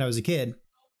Diablo 2 when I was a kid,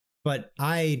 but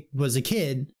I was a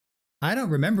kid. I don't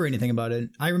remember anything about it.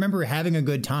 I remember having a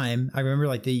good time. I remember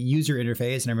like the user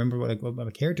interface and I remember what my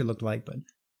character looked like, but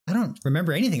I don't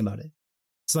remember anything about it.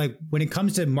 It's like when it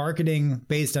comes to marketing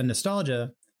based on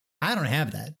nostalgia, I don't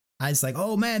have that. I just like,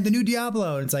 oh man, the new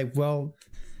Diablo. And it's like, well,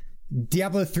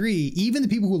 Diablo 3, even the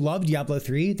people who love Diablo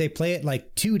 3, they play it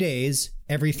like 2 days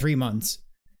every 3 months.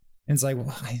 And it's like,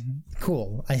 well,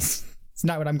 cool. It's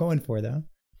not what I'm going for though.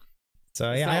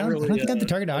 So yeah, I don't think I'm the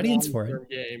target audience for it.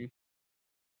 Game.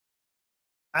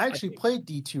 I actually played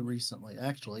D2 recently.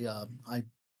 Actually, I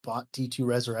bought D2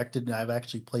 Resurrected, and I've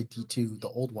actually played D2, the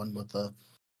old one with the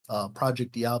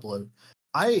Project Diablo.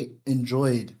 I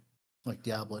enjoyed like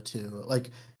Diablo 2.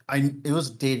 Like it was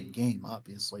a dated game,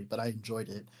 obviously, but I enjoyed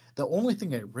it. The only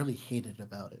thing I really hated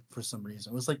about it for some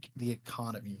reason was like the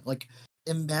economy. Like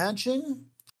imagine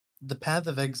the Path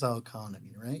of Exile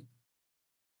economy, right?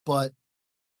 But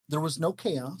there was no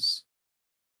chaos.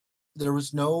 There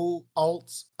was no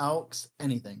alts, alks,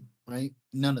 anything, right?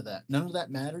 None of that. None of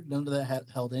that mattered. None of that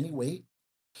held any weight.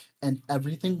 And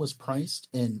everything was priced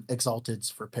in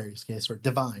exalteds for Perry's case, or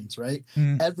divines, right?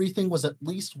 Everything was at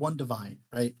least one divine,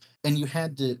 right? And you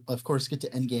had to, of course, get to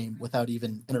endgame without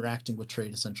even interacting with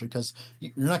trade, essentially, because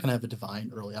you're not going to have a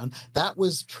divine early on. That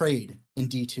was trade in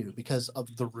D2 because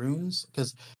of the runes.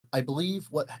 Because I believe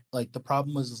what like the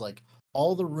problem was is like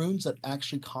all the runes that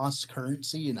actually cost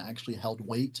currency and actually held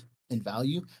weight and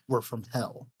value were from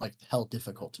hell, like hell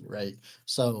difficulty, right?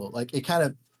 So like it kind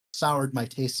of soured my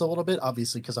taste a little bit,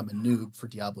 obviously because I'm a noob for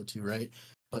Diablo 2, right?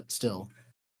 But still.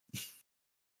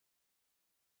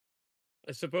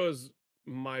 I suppose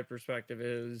my perspective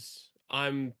is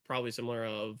I'm probably similar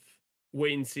of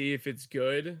wait and see if it's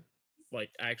good.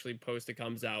 Like actually post it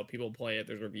comes out, people play it,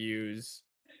 there's reviews,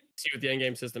 see what the end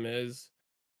game system is.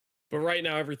 But right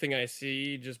now everything I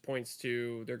see just points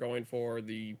to they're going for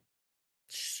the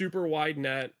super wide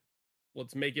net.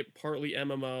 Let's make it partly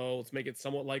MMO, let's make it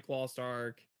somewhat like Lost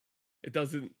Ark. It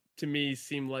doesn't to me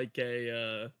seem like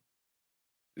it's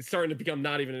starting to become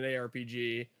not even an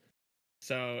ARPG.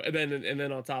 So and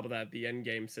then on top of that, the end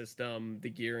game system, the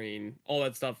gearing, all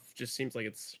that stuff just seems like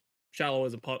it's shallow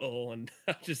as a puddle, and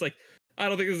just like I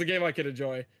don't think this is a game I could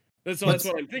enjoy. That's what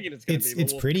I'm thinking it's gonna be. But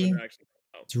It's pretty.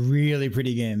 It's really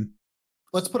pretty game.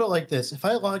 Let's put it like this: if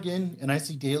I log in and I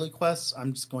see daily quests,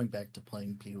 I'm just going back to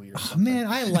playing PoE or something. Man,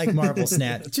 I like Marvel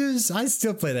Snap. I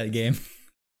still play that game.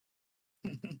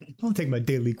 I'll take my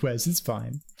daily quest. It's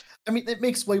fine. I mean, it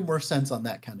makes way more sense on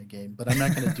that kind of game, but I'm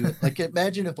not going to do it. Like,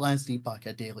 imagine if Last Epoch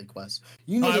had daily quests.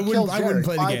 You need to kill Jared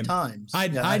play 5 the game. Times.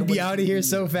 I'd be out of here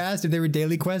so fast if there were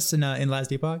daily quests in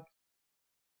Last Epoch.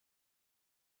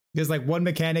 There's like one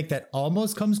mechanic that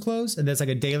almost comes close, and there's like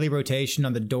a daily rotation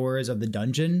on the doors of the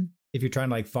dungeon if you're trying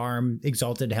to like farm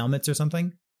exalted helmets or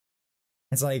something.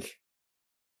 It's like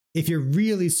if you're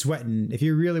really sweating, if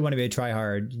you really want to be a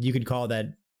tryhard, you could call that,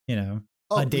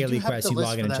 a daily quest. You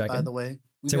log in and check it. By the way,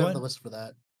 we have the list for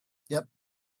that. Yep,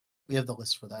 we have the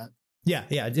list for that. Yeah,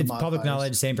 it's public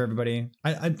knowledge, same for everybody.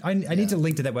 I need to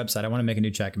link to that website. I want to make a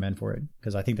new chat command for it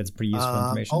because I think that's pretty useful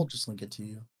information. I'll just link it to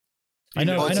you. I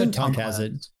know Tonk has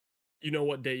it. You know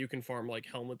what day you can farm like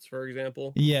helmets, for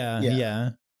example?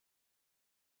 Yeah.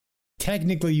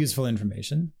 Technically useful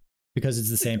information because it's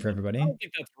the same for everybody. I don't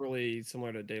think that's really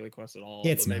similar to daily quest at all.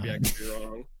 It's maybe not. I could be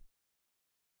wrong.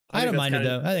 I don't mind it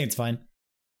though. I think it's fine.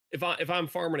 If I'm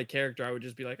farming a character, I would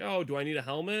just be like, oh, do I need a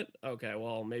helmet? Okay,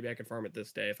 well, maybe I can farm it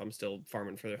this day if I'm still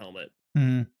farming for the helmet.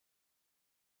 Mm-hmm.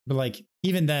 But like,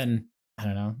 even then, I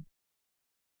don't know.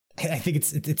 I think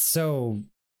it's so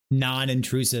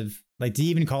non-intrusive. Like, to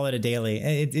even call it a daily,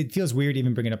 it feels weird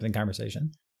even bringing it up in the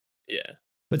conversation. Yeah.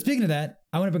 But speaking of that,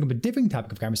 I want to bring up a different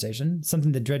topic of conversation,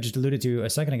 something that Dred just alluded to a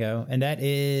second ago, and that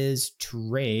is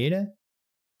trade.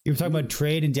 You were talking about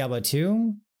trade in Diablo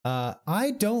 2.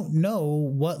 I don't know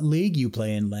what league you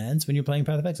play in, Lance, when you're playing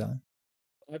Path of Exile.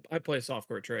 I play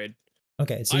softcore trade.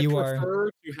 Okay, so I prefer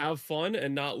to have fun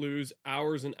and not lose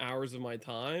hours and hours of my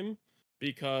time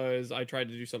because I tried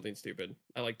to do something stupid.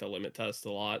 I like to limit test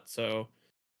a lot, so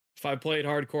if I played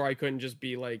hardcore, I couldn't just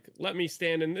be like, let me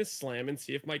stand in this slam and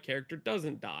see if my character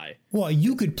doesn't die. Well,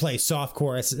 you could play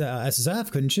softcore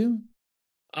SSF, couldn't you?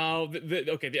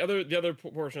 Okay, the other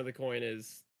portion of the coin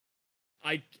is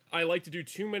I like to do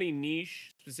too many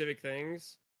niche specific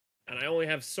things, and I only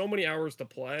have so many hours to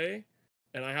play,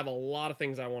 and I have a lot of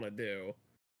things I want to do.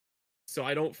 So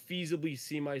I don't feasibly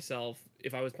see myself,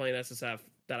 if I was playing SSF,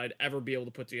 that I'd ever be able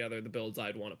to put together the builds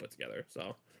I'd want to put together.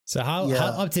 So So how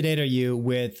up to date are you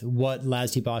with what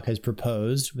Last Epoch has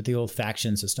proposed with the old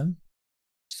faction system?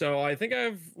 So I think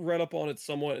I've read up on it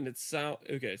somewhat, and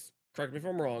okay. Correct me if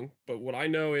I'm wrong, but what I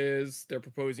know is they're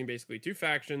proposing basically 2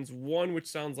 factions. One which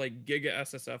sounds like Giga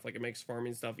SSF, like it makes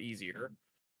farming stuff easier,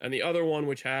 and the other one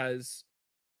which has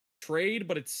trade,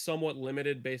 but it's somewhat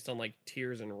limited based on like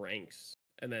tiers and ranks.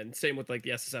 And then same with like the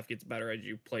SSF gets better as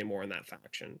you play more in that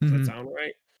faction. Does that sound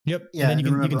right? Yep. Yeah, and then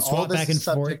remember, you can swap back and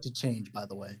forth. Subject to change, by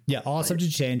the way. Yeah, all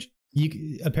subject to change.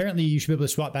 Apparently you should be able to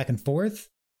swap back and forth,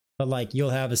 but like you'll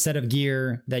have a set of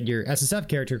gear that your SSF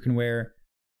character can wear,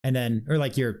 and then or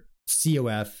like your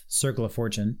COF Circle of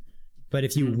Fortune. But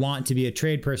if you want to be a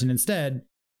trade person instead,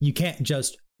 you can't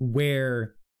just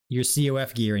wear your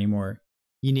COF gear anymore.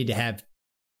 You need to have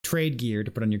trade gear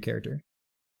to put on your character,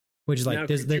 which is like now,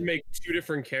 could you make 2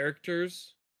 different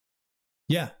characters?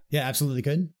 Yeah, absolutely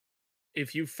could.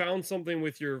 If you found something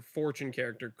with your fortune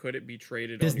character, could it be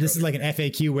traded? This is like an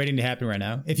FAQ waiting to happen right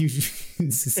now. If you,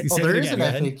 there is an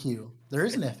FAQ. There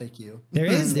is an FAQ. There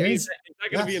is. Is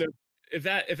that going to be if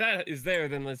that is there,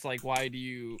 then it's like, why do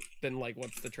you then like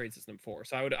what's the trade system for?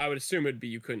 So I would assume it'd be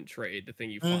you couldn't trade the thing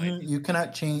you find. You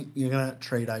cannot change. You cannot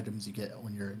trade items you get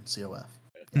when you're in COF.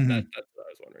 That's what I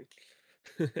was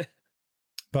wondering.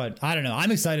 But I don't know.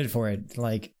 I'm excited for it.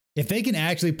 Like if they can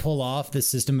actually pull off the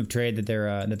system of trade that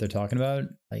they're talking about,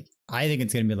 like I think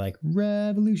it's gonna be like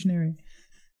revolutionary.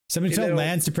 Somebody told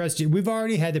Lance to press G. We've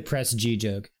already had the press G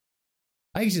joke.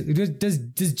 Actually,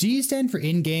 does G stand for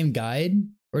in-game guide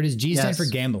or does G stand for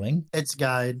gambling? It's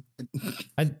guide.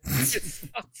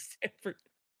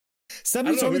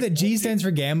 Somebody told me that G stands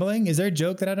for gambling. Is there a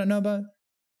joke that I don't know about?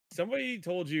 Somebody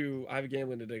told you I have a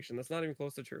gambling addiction. That's not even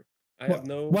close to true. I have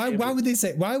no. Why would they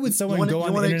say? Why would someone go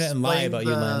on the internet and lie about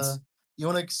you, Lance? You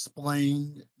want to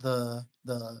explain the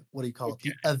what do you call it?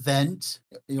 The event.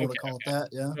 You want to call it that?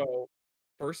 Yeah. So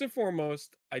first and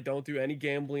foremost, I don't do any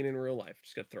gambling in real life.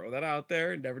 Just gonna throw that out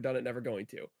there. Never done it. Never going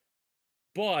to.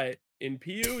 But in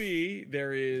PoE,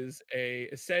 there is a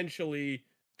essentially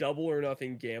double or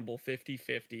nothing gamble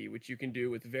 50-50, which you can do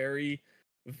with very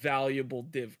valuable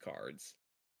div cards.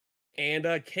 And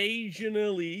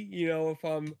occasionally, if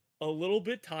I'm a little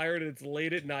bit tired and it's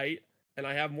late at night and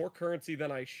I have more currency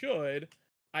than I should,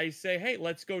 I say, hey,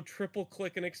 let's go triple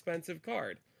click an expensive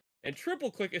card. And triple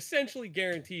click essentially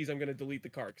guarantees I'm going to delete the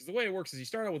card. Because the way it works is you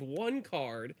start out with 1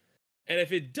 card, and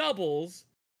if it doubles,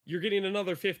 you're getting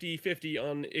another 50-50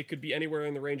 on, it could be anywhere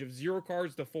in the range of 0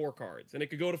 cards to 4 cards. And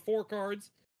it could go to 4 cards,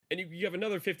 and you have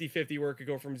another 50-50 where it could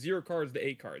go from 0 cards to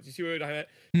 8 cards. You see what I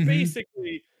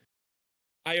basically,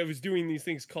 I was doing these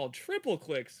things called triple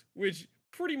clicks, which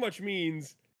pretty much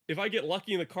means if I get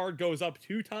lucky and the card goes up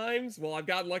 2 times, well, I've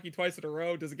gotten lucky twice in a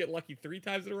row. Does it get lucky 3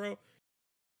 times in a row?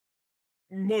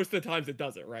 Most of the times it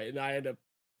doesn't, right? And I end up,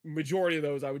 majority of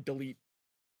those, I would delete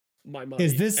my money.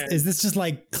 Is this just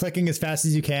like clicking as fast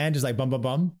as you can, just like bum bum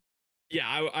bum? Yeah,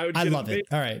 I would. I love it.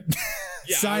 All right,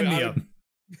 yeah, sign me up.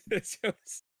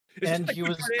 And he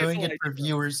was doing it for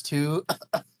viewers too.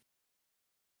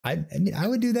 I mean, I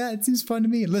would do that. It seems fun to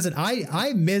me. Listen,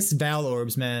 I miss Val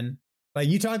Orbs, man. Like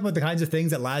you talk about the kinds of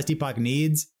things that Last Epoch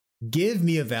needs. Give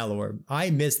me a Val Orb.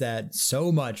 I miss that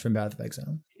so much from Path of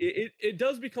Exile. It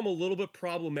does become a little bit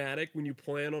problematic when you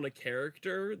plan on a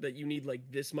character that you need like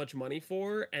this much money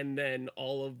for, and then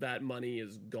all of that money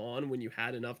is gone when you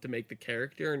had enough to make the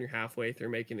character, and you're halfway through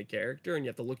making the character, and you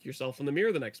have to look yourself in the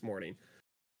mirror the next morning.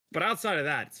 But outside of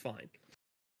that, it's fine.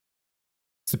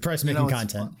 It's the price making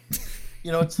content.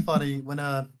 It's funny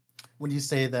when you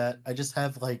say that. I just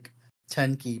have like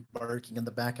Tenki barking in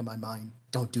the back of my mind.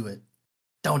 Don't do it.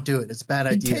 Don't do it. It's a bad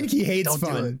idea. Tenki hates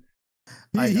fun.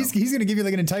 He's going to give you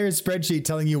like an entire spreadsheet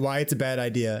telling you why it's a bad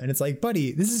idea. And it's like,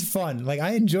 buddy, this is fun. Like,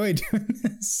 I enjoy doing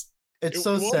this. It's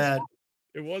so sad. Fun.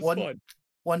 It was fun.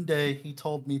 One day he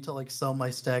told me to like sell my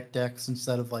stack decks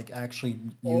instead of like actually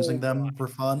using them for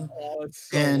fun.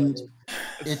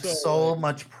 It's so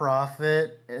much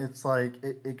profit. It's like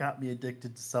it got me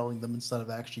addicted to selling them instead of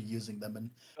actually using them. And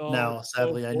now,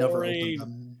 sadly, I never opened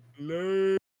them.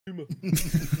 Lame.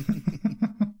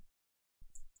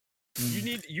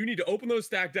 You need to open those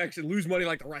stack decks and lose money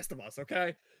like the rest of us,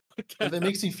 okay? If it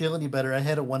makes you feel any better, I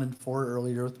had a 1 in 4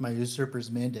 earlier with my Usurper's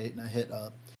Mandate, and I hit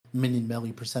minion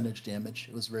melee percentage damage.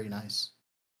 It was very nice.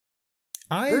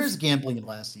 There's gambling in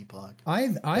Last Epoch.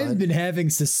 I've been having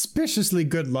suspiciously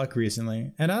good luck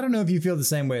recently, and I don't know if you feel the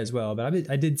same way as well. But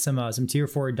I did some tier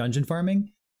 4 dungeon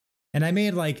farming, and I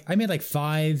made like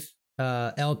 5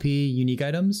 LP unique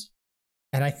items,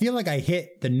 and I feel like I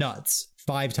hit the nuts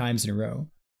 5 times in a row.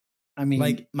 I mean,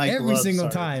 like every single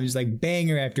time, it's like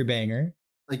banger after banger.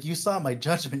 Like you saw my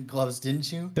judgment gloves, didn't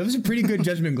you? Those are pretty good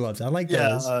judgment gloves. I like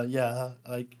those.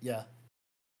 Yeah.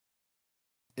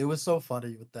 It was so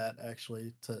funny with that,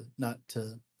 actually, to not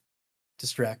to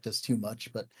distract us too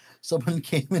much, but someone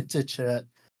came into chat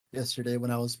yesterday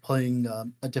when I was playing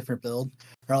a different build.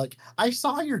 They're like, I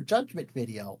saw your judgment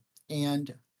video,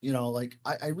 and like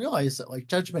I realized that like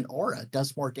judgment aura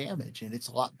does more damage and it's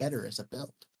a lot better as a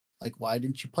build. Like, why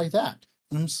didn't you play that?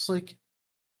 And I'm just like,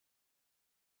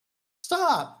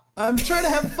 stop. I'm trying to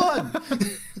have fun.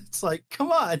 It's like,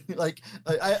 come on. Like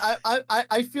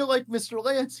I feel like Mr.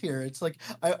 Lance here. It's like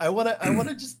I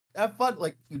wanna just have fun.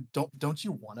 Like, don't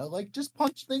you wanna like just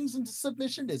punch things into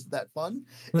submission? Is that fun?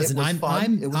 Listen, It was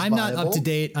fun. It was I'm not up viable. to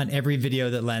date on every video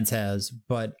that Lance has,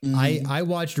 but I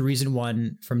watched a recent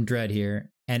one from Dread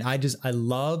here, and I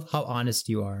love how honest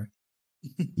you are.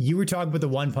 You were talking about the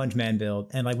One Punch Man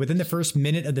build, and like within the first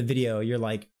minute of the video, you're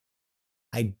like,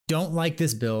 I don't like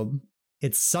this build.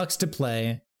 It sucks to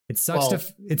play. It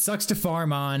sucks to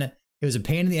farm on. It was a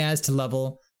pain in the ass to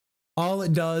level. All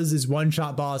it does is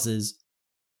one-shot bosses.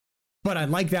 But I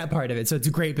like that part of it, so it's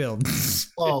a great build.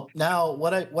 Well, now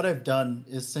what I've done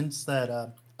is since that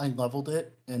I leveled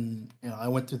it and I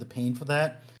went through the pain for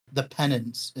that. The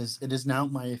penance is now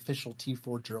my official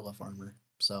T4 Durlaf armor.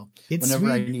 So whenever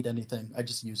I need anything, I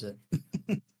just use it.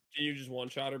 Can you just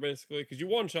one-shot her, basically? Because you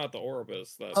one-shot the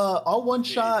Oribus. I'll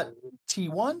one-shot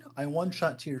T1. I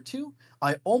one-shot Tier 2.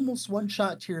 I almost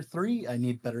one-shot Tier 3. I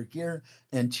need better gear.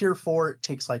 And Tier 4, it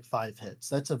takes like 5 hits.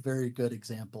 That's a very good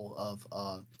example of,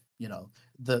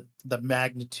 the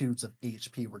magnitudes of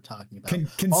HP we're talking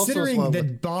about. Considering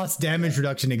that boss damage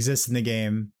reduction exists in the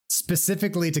game,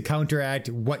 specifically to counteract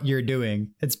what you're doing,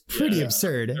 it's pretty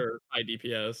absurd. High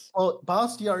DPS. Well,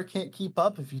 boss DR can't keep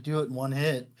up if you do it in one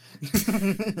hit.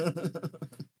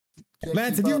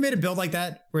 Lance, have you ever made a build like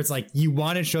that where it's like you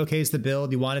want to showcase the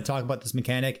build, you want to talk about this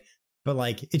mechanic, but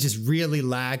like it just really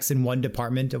lacks in one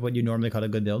department of what you normally call a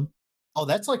good build? Oh,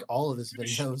 that's like all of his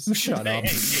videos. Shut up. Hey, you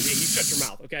shut your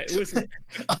mouth, okay? Listen.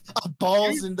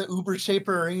 Balls in the Uber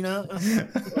Shaper arena.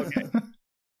 Okay.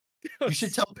 You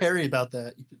should tell Perry about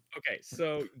that. Okay,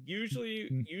 so usually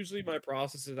my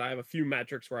process is I have a few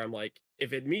metrics where I'm like,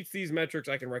 if it meets these metrics,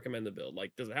 I can recommend the build.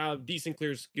 Like, does it have decent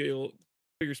clear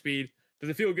speed? Does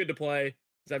it feel good to play?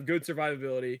 Does it have good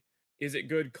survivability? Is it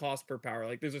good cost per power?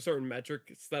 Like, there's a certain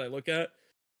metrics that I look at.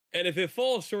 And if it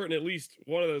falls short in at least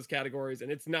one of those categories and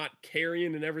it's not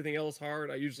carrying and everything else hard,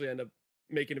 I usually end up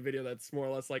making a video that's more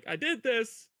or less like, I did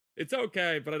this, it's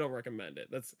okay, but I don't recommend it.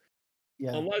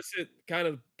 Unless it kind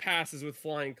of passes with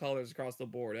flying colors across the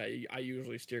board, I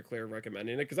usually steer clear of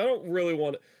recommending it because I don't really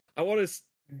I want to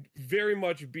very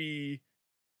much be,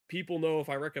 people know if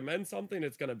I recommend something,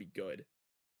 it's going to be good.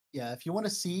 Yeah, if you want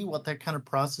to see what that kind of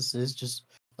process is, just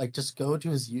go to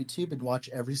his YouTube and watch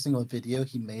every single video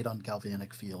he made on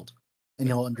Galvanic Field, and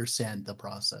you'll understand the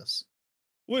process.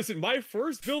 Listen, my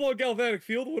first build on Galvanic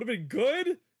Field would have been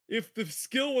good if the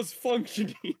skill was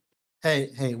functioning.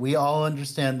 Hey, we all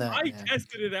understand that. I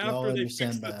tested it after they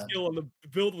fixed the skill and the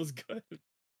build was good.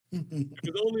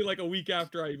 It was only like a week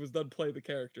after I was done playing the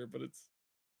character, but it's...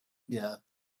 Yeah,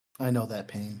 I know that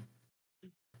pain.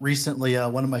 Recently,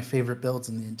 one of my favorite builds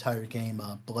in the entire game,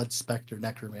 Blood Spectre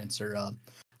Necromancer,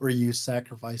 where you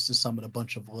sacrifice to summon a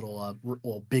bunch of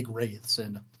little big wraiths.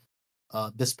 And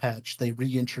this patch, they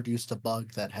reintroduced a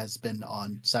bug that has been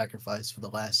on sacrifice for the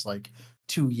last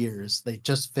 2 years. They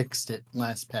just fixed it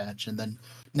last patch, and then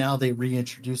now they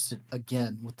reintroduced it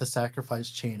again with the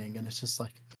sacrifice chaining, and it's just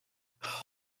like...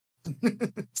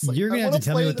 You're gonna have to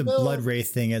tell me what the Blood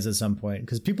Wraith thing is at some point,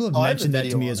 because people have mentioned that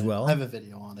to me as well. I have a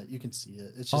video on it. You can see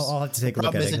it. It's just, I'll have to take a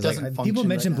look at it. People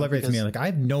mention Blood Wraith to me, I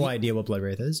have no idea what Blood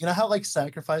Wraith is. You know how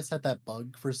Sacrifice had that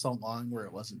bug for so long where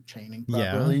it wasn't chaining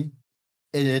properly?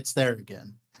 Yeah. It's there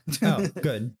again. Oh,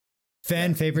 good.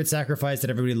 Fan favorite Sacrifice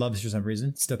that everybody loves for some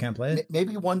reason. Still can't play it.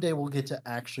 Maybe one day we'll get to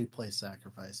actually play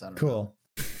Sacrifice. I don't know. Cool.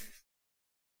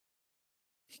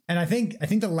 And I think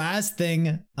the last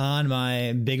thing on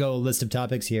my big old list of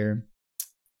topics here,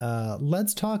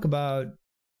 let's talk about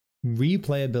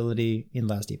replayability in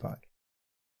Last Epoch.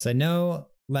 So I know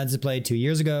Lance has played 2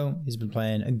 years ago. He's been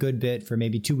playing a good bit for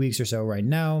maybe 2 weeks or so right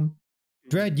now.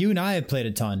 Dread, you and I have played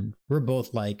a ton. We're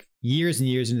both years and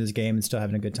years into this game and still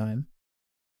having a good time.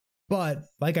 But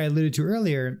like I alluded to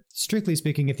earlier, strictly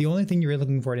speaking, if the only thing you're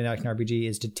looking for in an action RPG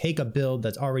is to take a build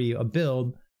that's already a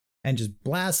build and just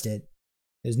blast it,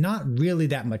 there's not really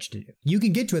that much to do. You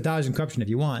can get to 1,000 corruption if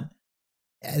you want.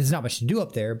 There's not much to do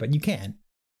up there, but you can.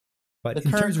 But the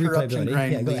in terms of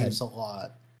replayability, go ahead. A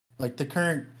lot.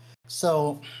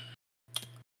 So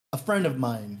a friend of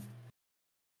mine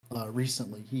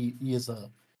recently, he is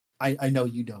I know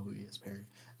you know who he is, Perry.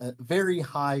 a very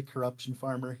high corruption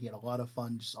farmer. He had a lot of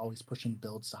fun, just always pushing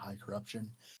builds to high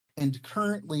corruption. And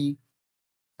currently,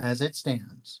 as it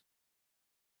stands,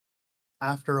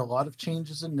 after a lot of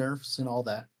changes and nerfs and all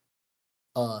that,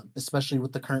 especially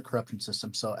with the current corruption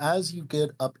system. So as you get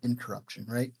up in corruption,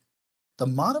 right, the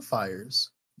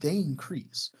modifiers, they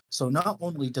increase. So not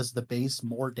only does the base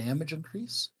more damage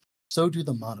increase, so do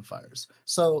the modifiers.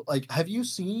 So like, have you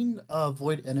seen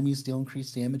void enemies deal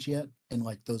increased damage yet in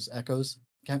like those echoes,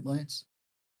 Camp Lance?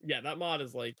 Yeah, that mod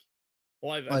is like,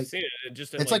 well, I've Like, seen it. It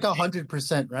just it's like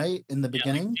 100%, right? In the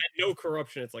beginning, no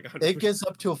corruption. It's like 100%. it gets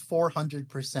up to a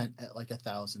 400% at like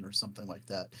 1,000 or something like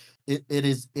that. It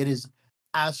is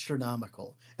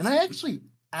astronomical. And I actually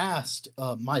asked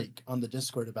Mike on the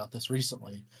Discord about this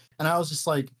recently, and I was just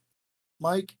like,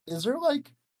 Mike, is there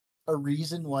like a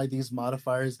reason why these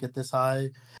modifiers get this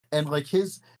high? And like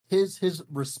his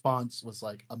response was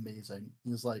like amazing.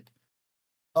 He was like,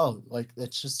 oh, like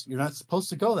it's just, you're not supposed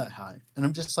to go that high. And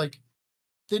I'm just like,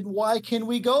 then why can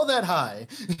we go that high?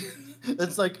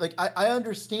 It's like I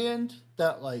understand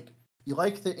that like you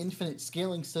like the infinite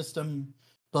scaling system,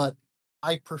 but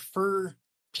I prefer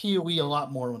PoE a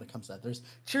lot more when it comes to that. There's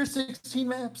tier 16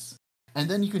 maps, and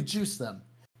then you can juice them,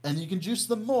 and you can juice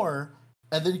them more,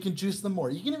 and then you can juice them more.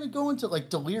 You can even go into like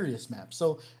delirious maps.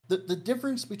 So the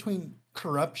difference between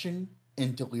corruption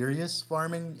and delirious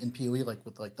farming in PoE, like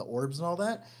with like the orbs and all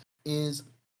that, is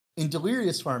in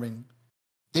delirious farming,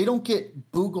 they don't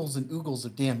get boogles and oogles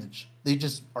of damage. They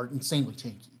just are insanely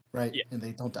tanky, right? Yeah. And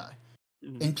they don't die.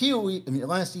 Mhm. In PoE, I mean,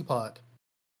 last Epoch,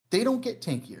 they don't get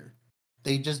tankier.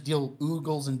 They just deal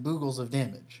oogles and boogles of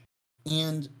damage.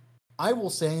 And I will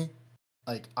say,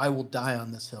 like, I will die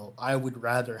on this hill. I would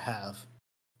rather have,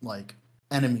 like,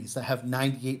 enemies that have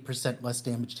 98% less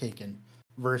damage taken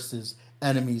versus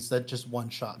enemies that just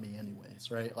one-shot me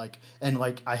anyways, right? Like, and,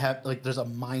 like, I have, like, there's a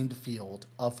minefield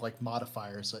of, like,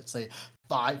 modifiers that say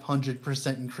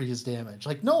 500% increased damage.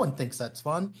 Like, no one thinks that's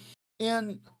fun.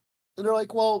 And they're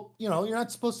like, well, you know, you're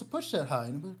not supposed to push that high.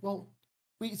 And I'm like, well,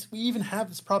 we even have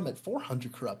this problem at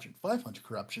 400 corruption, 500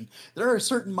 corruption. There are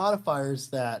certain modifiers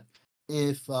that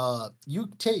if you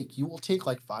will take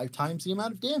like 5 times the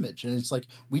amount of damage. And it's like,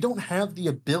 we don't have the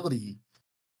ability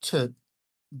to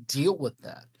deal with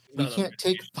that. We can't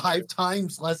take 5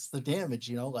 times less the damage,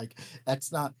 you know, like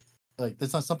that's not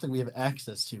something we have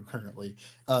access to currently.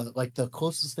 Like the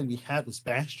closest thing we had was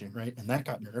Bastion, right? And that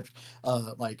got nerfed.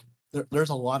 Like there's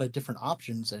a lot of different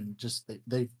options, and just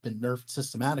they've been nerfed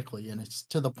systematically, and it's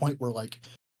to the point where like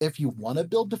if you want to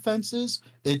build defenses,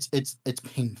 it's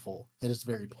painful. It is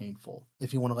very painful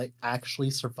if you want to like actually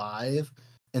survive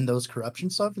in those corruption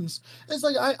stuff. And it's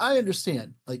like I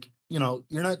understand, like, you know,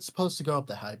 you're not supposed to go up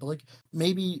that high, but like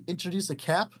maybe introduce a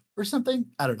cap or something.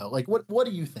 I don't know. Like what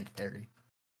do you think, Perry?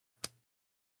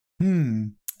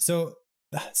 So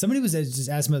somebody was just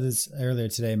asking about this earlier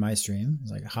today in my stream.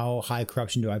 It's like, how high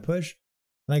corruption do I push?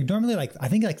 Like normally, like I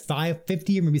think like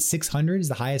 550 or maybe 600 is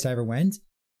the highest I ever went.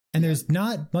 And there's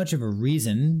not much of a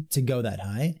reason to go that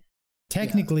high.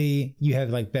 Technically, you have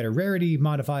like better rarity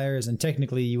modifiers, and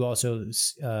technically you also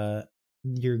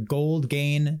your gold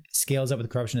gain scales up with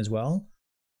corruption as well.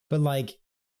 But like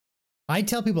I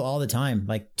tell people all the time,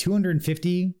 like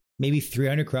 250, maybe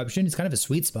 300 corruption is kind of a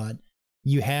sweet spot.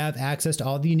 You have access to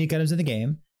all the unique items in the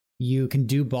game. You can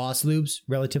do boss loops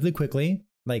relatively quickly,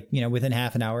 like, you know, within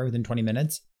half an hour, within 20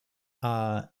 minutes.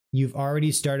 You've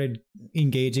already started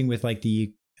engaging with like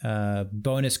the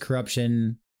bonus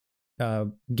corruption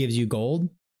gives you gold.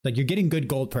 Like you're getting good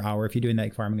gold per hour if you're doing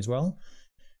that farming as well.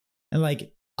 And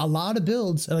like a lot of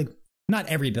builds, like not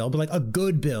every build, but like a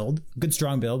good build, good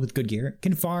strong build with good gear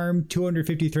can farm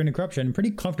 250, 300 corruption pretty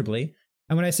comfortably.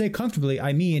 And when I say comfortably,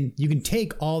 I mean you can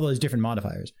take all those different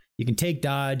modifiers. You can take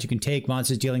dodge, you can take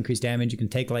monsters deal increased damage, you can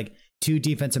take like 2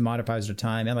 defensive modifiers at a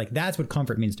time. And like that's what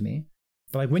comfort means to me.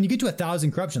 But like when you get to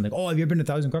 1,000 corruption, like, oh, have you ever been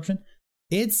to 1,000 corruption?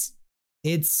 It's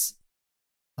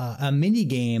a mini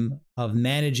game of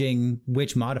managing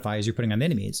which modifiers you're putting on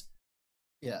enemies.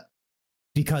 Yeah.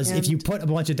 Because if you put a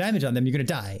bunch of damage on them, you're going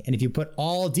to die. And if you put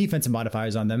all defensive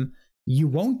modifiers on them, you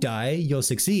won't die, you'll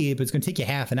succeed, but it's going to take you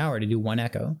half an hour to do 1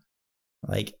 echo.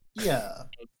 Like, yeah.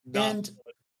 And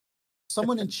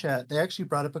someone in chat, they actually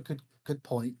brought up a good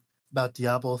point about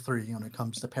Diablo 3 when it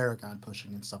comes to Paragon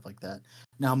pushing and stuff like that.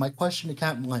 Now, my question to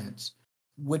Captain Lance,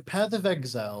 would Path of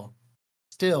Exile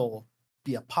still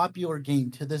be a popular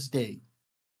game to this day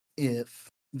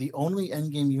if the only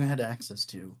endgame you had access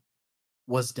to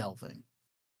was Delving?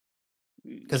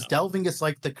 Because Delving is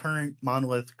like the current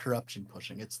Monolith corruption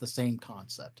pushing. It's the same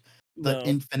concept. The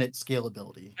infinite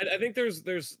scalability. I think there's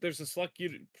a select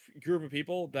group of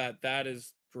people that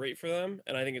is great for them,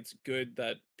 and I think it's good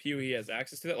that PoE has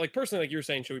access to that. Like personally, like you were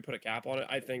saying, should we put a cap on it?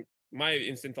 I think my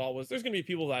instant thought was there's going to be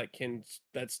people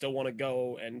that still want to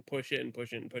go and push it and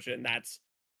push it and push it, and that's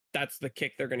the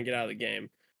kick they're going to get out of the game.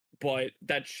 But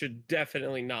that should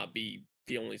definitely not be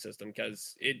the only system,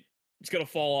 because it's going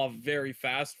to fall off very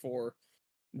fast for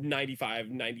 95,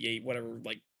 98, whatever,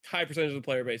 like high percentage of the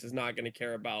player base is not going to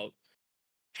care about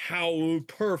how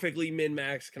perfectly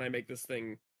min-max can I make this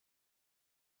thing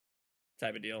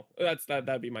type of deal.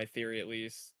 That'd be my theory, at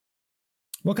least.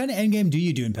 What kind of endgame do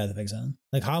you do in Path of Exile?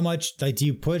 Like how much, like do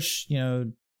you push,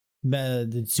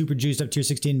 the super juiced up tier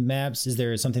 16 maps? Is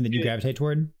there something that you gravitate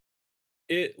toward?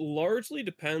 It largely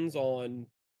depends on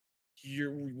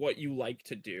what you like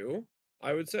to do,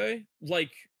 I would say.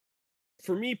 Like,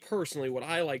 for me personally, what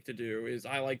I like to do is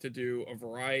I like to do a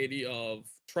variety of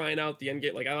trying out the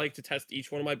endgame. Like, I like to test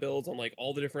each one of my builds on like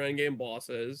all the different endgame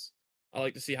bosses. I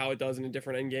like to see how it does in the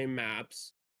different endgame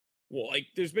maps. Well, like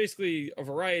there's basically a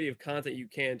variety of content you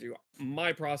can do.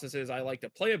 My process is I like to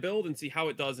play a build and see how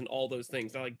it does in all those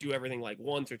things. I like do everything like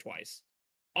once or twice.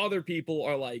 Other people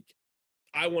are like,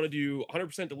 I want to do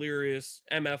 100% delirious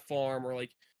MF farm, or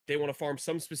like they want to farm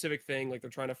some specific thing, like they're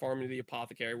trying to farm into the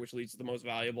apothecary, which leads to the most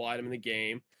valuable item in the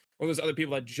game. Or there's other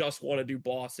people that just want to do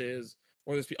bosses,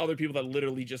 or there's other people that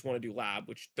literally just want to do lab,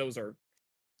 which they're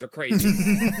crazy.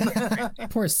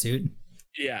 Poor suit.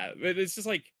 Yeah, it's just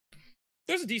like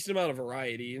there's a decent amount of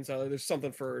variety, and so there's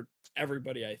something for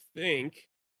everybody, I think.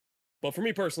 But for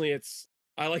me personally,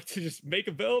 I like to just make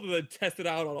a build and then test it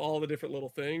out on all the different little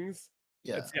things.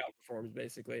 Yeah. And see how it performs,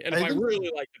 basically. And if I really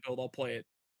like the build, I'll play it.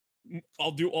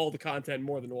 I'll do all the content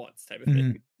more than once, type of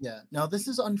thing. Yeah. Now, this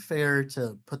is unfair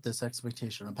to put this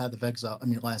expectation on Path of Exile. I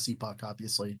mean, last Epoch,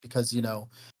 obviously, because,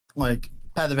 like,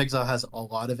 Path of Exile has a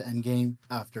lot of endgame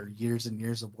after years and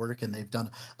years of work, and they've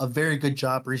done a very good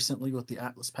job recently with the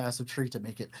Atlas passive tree to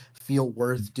make it feel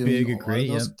worth doing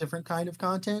those different kind of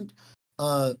content.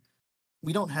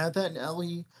 We don't have that in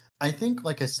LE. I think,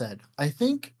 like I said, I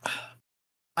think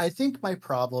my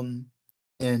problem,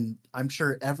 and I'm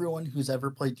sure everyone who's ever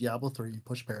played Diablo 3 and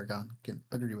Push Paragon can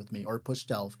agree with me, or Push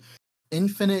Delve,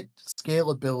 infinite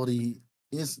scalability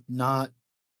is not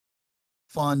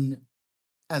fun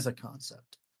as a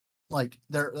concept. Like,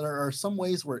 there are some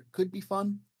ways where it could be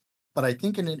fun, but I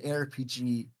think in an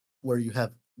RPG where you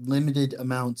have limited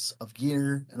amounts of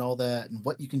gear and all that and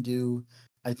what you can do,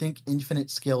 I think infinite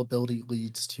scalability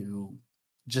leads to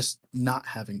just not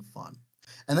having fun.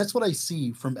 And that's what I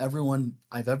see from everyone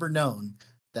I've ever known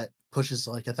that pushes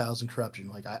like 1,000 corruption.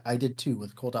 Like I did too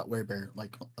with Cold Out Werebear.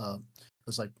 Like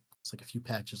it's like a few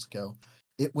patches ago.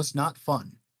 It was not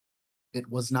fun. It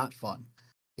was not fun.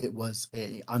 It was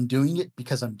I'm doing it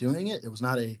because I'm doing it. It was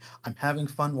not I'm having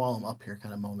fun while I'm up here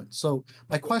kind of moment. So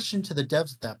my question to the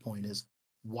devs at that point is,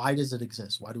 why does it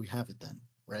exist? Why do we have it then?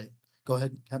 Right? Go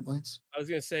ahead, Captain Lance. I was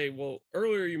gonna say, well,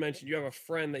 earlier you mentioned you have a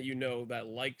friend that that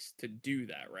likes to do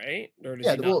that, right? Or does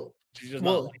he not? He does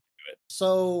not like to do it.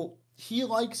 So he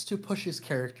likes to push his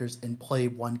characters and play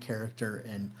one character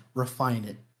and refine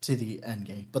it to the end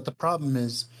game. But the problem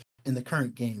is, in the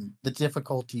current game, the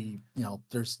difficulty,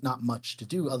 there's not much to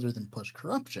do other than push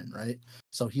corruption, right?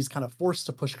 So he's kind of forced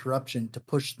to push corruption to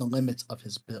push the limits of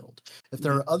his build. If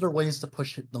there are other ways to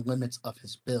push the limits of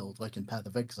his build, like in Path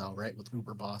of Exile, right, with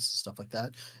Uber Boss and stuff like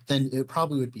that, then it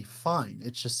probably would be fine.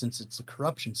 It's just since it's a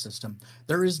corruption system,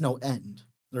 there is no end.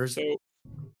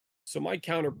 So my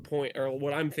counterpoint, or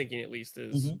what I'm thinking at least,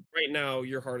 is right now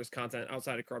your hardest content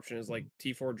outside of corruption is like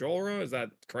T4 Jolra. Is that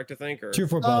correct to think? Or Tier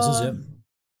 4 bosses, yep.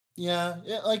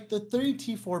 Yeah, like the 3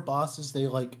 T4 bosses, they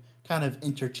like kind of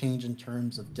interchange in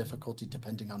terms of difficulty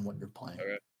depending on what you're playing.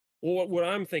 Okay. Well, what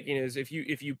I'm thinking is if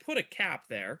you put a cap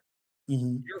there,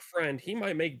 your friend, he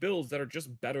might make builds that are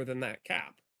just better than that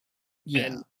cap. Yeah.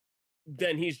 And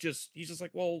then he's just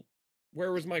like, well,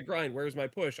 where was my grind? Where's my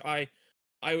push? I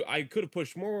could have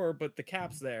pushed more, but the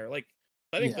cap's there. Like,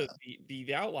 I think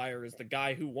the outlier is the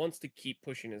guy who wants to keep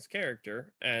pushing his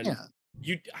character. And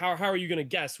how are you going to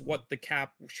guess what the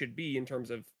cap should be in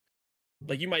terms of,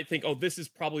 like, you might think, oh, this is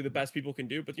probably the best people can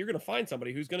do, but you're going to find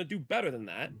somebody who's going to do better than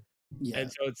that. Yeah.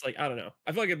 And so it's like, I don't know.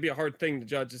 I feel like it'd be a hard thing to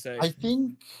judge to say. I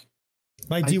think.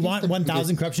 Like, do you want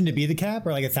 1,000 corruption to be the cap,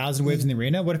 or like 1,000 waves in the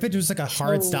arena? What if it was like a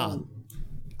hard stop?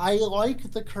 I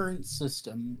like the current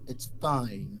system. It's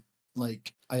fine.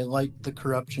 Like, I like the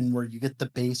corruption where you get the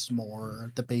base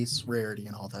more, the base rarity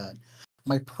and all that.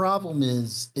 My problem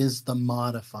is the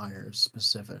modifiers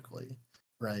specifically,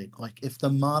 right? Like, if the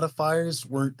modifiers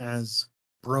weren't as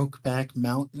Brokeback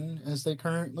Mountain as they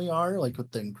currently are, like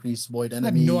with the increased void I have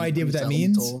enemy. no idea what that increased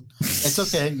means. elemental. It's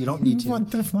okay, you don't need to. What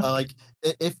the fuck? Like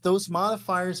if those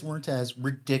modifiers weren't as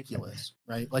ridiculous,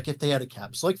 right? Like if they had a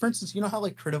cap. So like for instance, you know how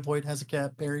like Crit Void has a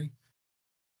cap, Barry?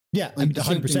 Yeah, Like the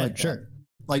same thing 100%, like that. sure.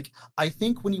 Like I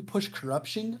think when you push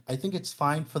corruption, I think it's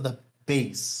fine for the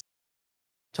base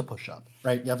to push up,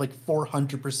 right? You have like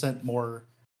 400% more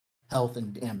health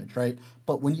and damage, right?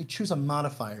 But when you choose a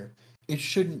modifier, it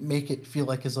shouldn't make it feel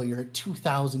like as though you're at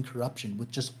 2,000 corruption with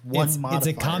just one modifier. It's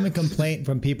a common complaint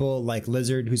from people like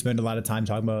Lizard, who spend a lot of time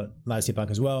talking about last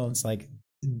Epoch as well. It's like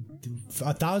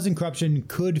 1,000 corruption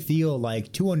could feel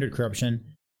like 200 corruption,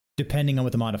 depending on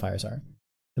what the modifiers are.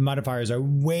 The modifiers are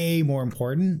way more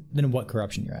important than what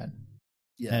corruption you're at.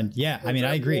 Yeah. And yeah, I mean,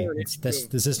 I agree. It's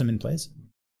the system in place.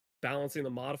 Balancing the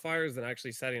modifiers than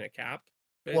actually setting a cap.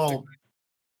 Well,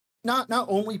 not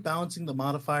only balancing the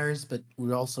modifiers, but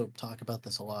we also talk about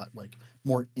this a lot, like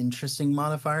more interesting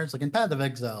modifiers. Like in Path of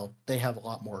Exile, they have a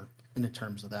lot more in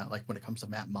terms of that, like when it comes to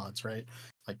map mods, right?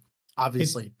 Like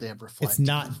obviously they have reflect. It's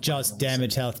not just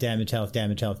damage, health, damage, health,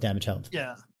 damage, health, damage, health.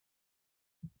 Yeah.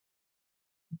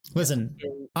 Listen,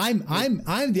 I'm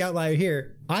the outlier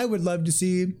here. I would love to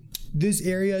see this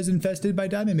area is infested by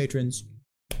diamond matrons,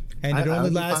 and it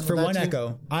only lasts for one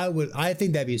echo. I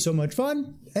think that'd be so much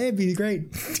fun. It'd be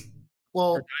great.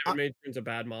 Well, are diamond matrons a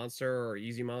bad monster or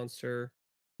easy monster?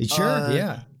 Sure,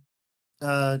 yeah.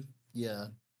 Yeah.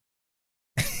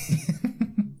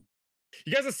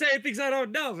 You guys are saying things I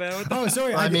don't know, man. Oh,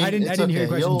 sorry, I didn't hear your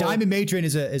question. Diamond Matron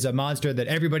is a monster that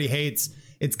everybody hates.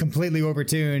 It's completely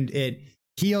overtuned. It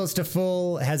heals to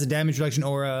full, has a damage reduction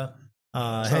aura,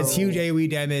 has huge AoE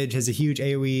damage, has a huge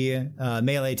AoE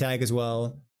melee attack as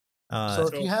well. So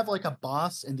if you have like a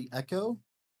boss in the Echo,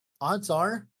 odds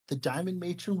are the Diamond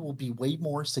Matron will be way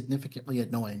more significantly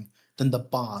annoying than the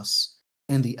boss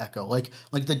in the Echo. Like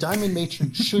the Diamond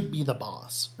Matron should be the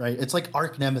boss, right? It's like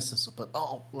Arch Nemesis, but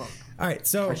well, all right.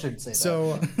 So I shouldn't say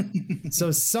that.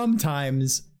 So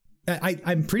sometimes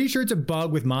I'm pretty sure it's a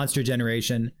bug with monster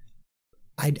generation.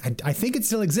 I think it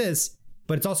still exists,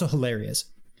 but it's also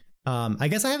hilarious. I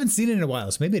guess I haven't seen it in a while,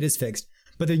 so maybe it is fixed.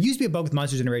 But there used to be a bug with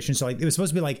monster generation. So like it was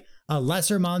supposed to be like a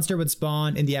lesser monster would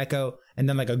spawn in the Echo, and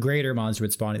then like a greater monster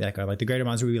would spawn in the Echo. Like the greater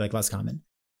monster would be like less common.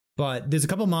 But there's a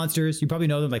couple monsters, you probably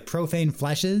know them, like Profane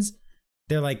Fleshes.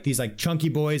 They're like these like chunky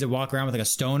boys that walk around with like a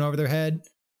stone over their head,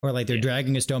 or like they're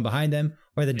dragging a stone behind them.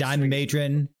 Or the Diamond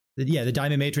Matron. The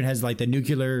Diamond Matron has like the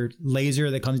nuclear laser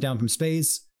that comes down from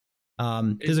space.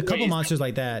 There's a couple monsters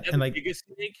like that, and like biggest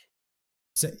snake.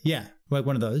 So, yeah, like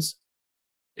one of those.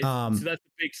 So that's the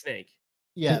big snake.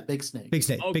 Yeah, big snake. Big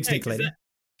snake. Okay, big snake lady.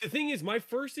 The thing is, my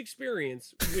first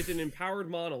experience with an empowered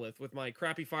monolith with my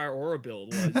crappy fire aura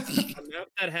build was a map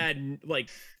that had like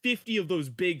 50 of those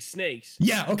big snakes.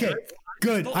 Yeah. Okay.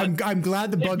 Good. I'm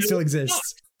glad the bug still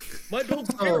exists. My build's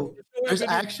there's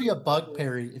actually a bug,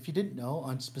 Perry. If you didn't know,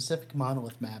 on specific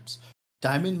monolith maps,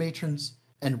 diamond matrons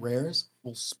and rares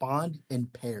will spawn in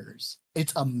pairs.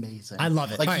 It's amazing. I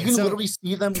love it. Like you can literally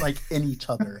see them like in each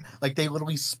other. Like they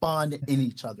literally spawn in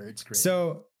each other. It's great.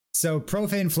 So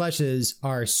Profane Fleshes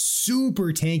are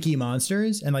super tanky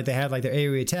monsters, and like they have like their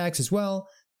AoE attacks as well,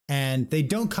 and they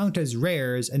don't count as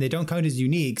rares and they don't count as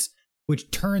uniques, which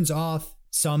turns off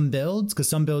some builds, because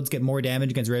some builds get more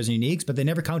damage against rares and uniques, but they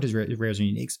never count as rares and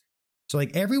uniques. So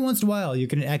like every once in a while you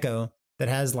get an Echo that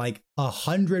has like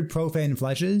 100 Profane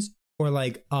Fleshes or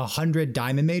like 100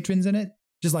 Diamond Matrons in it,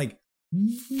 just like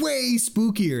way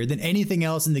spookier than anything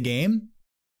else in the game,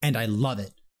 and I love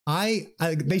it.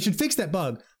 They should fix that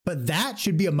bug, but that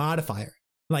should be a modifier.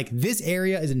 Like this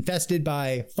area is infested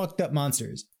by fucked up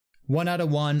monsters. 1 out of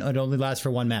 1, it only lasts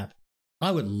for one map.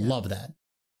 I would love that.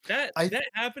 That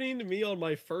happening to me on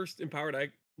my first empowered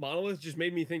monolith just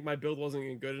made me think my build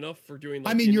wasn't good enough for doing.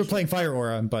 Like, I mean, you were playing Fire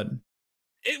Aura, but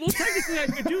technically I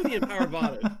could do the empowered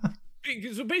monolith.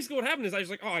 So basically what happened is I was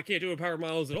like, oh, I can't do empowered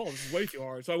models at all. This is way too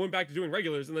hard. So I went back to doing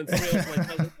regulars, and then somebody else was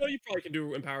like, oh, you probably can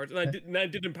do empowered. And I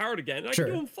did empowered again, and I can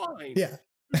do them fine. Yeah.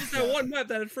 Just that one map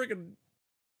that had freaking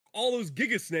all those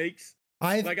giga snakes.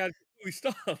 I got completely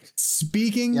stopped.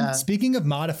 Speaking of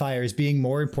modifiers being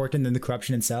more important than the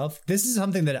corruption itself, this is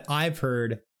something that I've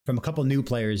heard from a couple new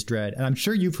players, Dread, and I'm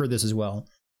sure you've heard this as well.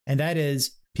 And that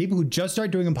is people who just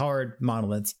start doing empowered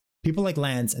monoliths, people like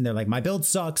Lance, and they're like, my build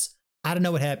sucks. I don't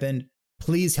know what happened.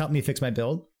 Please help me fix my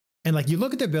build. And like you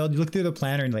look at their build, you look through the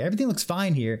planner, and like everything looks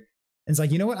fine here. And it's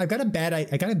like, you know what? I got a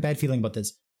bad feeling about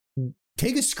this.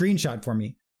 Take a screenshot for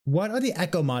me. What are the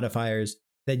Echo modifiers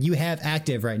that you have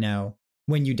active right now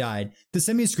when you died? To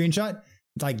send me a screenshot,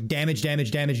 it's like damage.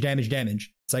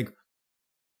 It's like,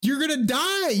 you're gonna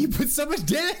die. You put so much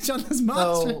damage on those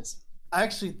monsters.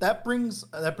 Actually, that brings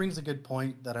a good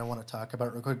point that I want to talk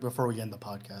about real quick before we end the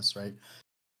podcast, right?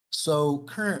 So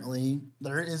currently,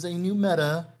 there is a new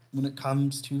meta when it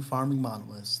comes to farming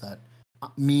monoliths that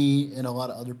me and a lot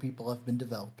of other people have been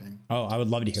developing. Oh, I would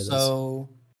love to hear this. So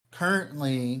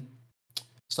currently,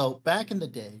 so back in the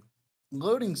day,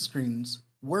 loading screens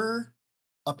were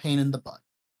a pain in the butt.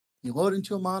 You load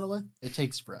into a monolith, it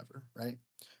takes forever, right?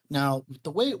 Now,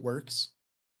 the way it works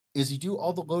is you do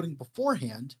all the loading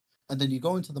beforehand, and then you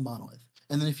go into the monolith.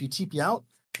 And then if you TP out,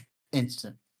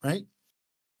 instant, right?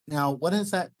 Now, what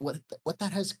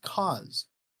that has caused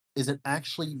is it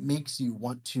actually makes you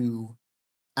want to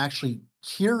actually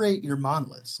curate your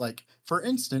monoliths. Like, for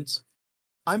instance,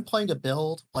 I'm playing a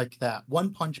build like that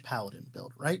One Punch Paladin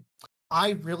build, right?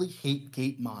 I really hate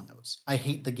gate monos. I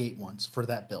hate the gate ones for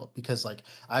that build because like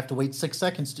I have to wait 6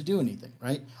 seconds to do anything,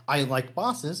 right? I like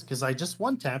bosses because I just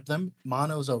one tap them,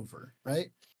 mono's over, right?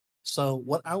 So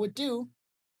what I would do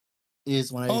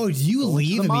is when I Oh, do you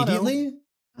leave immediately?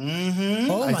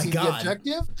 Oh I my see God. the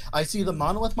objective. I see the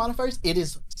monolith modifiers. It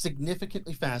is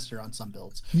significantly faster on some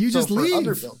builds. You just leave.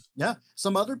 Other builds, yeah,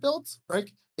 some other builds, right?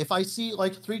 If I see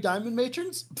like 3 diamond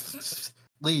matrons,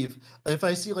 leave. If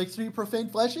I see like 3 profane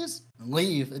fleshes,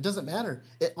 leave. It doesn't matter.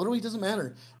 It literally doesn't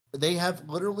matter. They have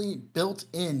literally built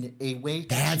in a way to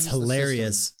That's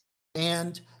hilarious.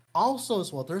 And also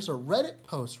as well, there's a Reddit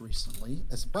post recently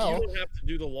as well. You don't have to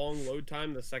do the long load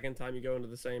time the second time you go into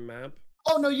the same map.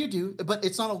 Oh no, you do, but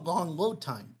it's not a long load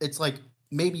time. It's like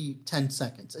maybe 10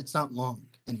 seconds. It's not long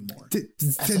anymore.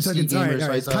 10 seconds. All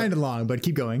right. It's kind of long, but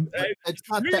keep going. It's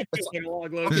not that.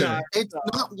 It's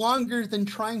not longer than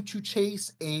trying to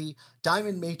chase a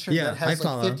diamond matron that has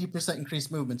like 50%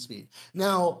 increased movement speed.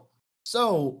 Now,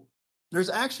 so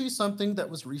there's actually something that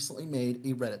was recently made,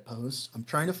 a Reddit post. I'm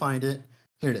trying to find it.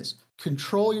 Here it is.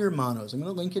 Control your monos. I'm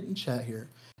going to link it in chat here.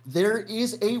 There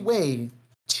is a way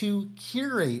to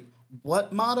curate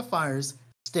what modifiers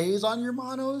stays on your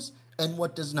monos and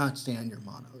what does not stay on your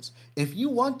monos. If you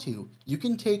want to, you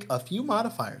can take a few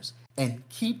modifiers and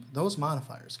keep those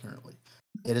modifiers currently.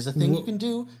 It is a thing you can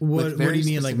do. What do you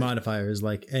mean, like modifiers?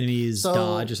 Like enemies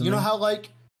dodge or something? You know how like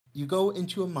you go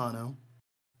into a mono,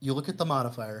 you look at the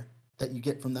modifier that you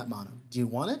get from that mono. Do you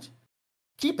want it?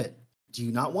 Keep it. Do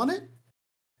you not want it?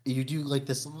 You do like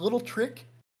this little trick.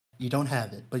 You don't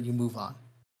have it, but you move on.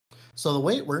 So the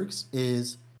way it works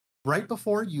is right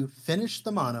before you finish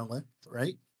the monolith,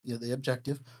 right? You know, the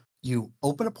objective, you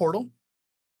open a portal,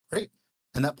 right?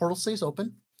 And that portal stays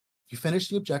open. You finish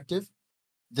the objective,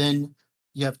 then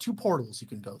you have 2 portals you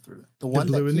can go through. The one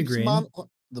blue and the green.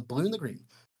 The blue and the green.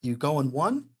 You go in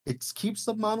one, it keeps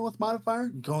the monolith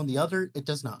modifier. You go in the other, it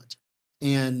does not.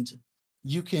 And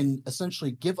you can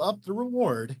essentially give up the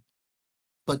reward,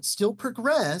 but still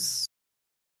progress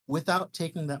without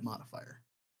taking that modifier.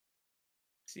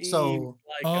 So,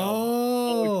 like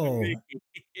whoa,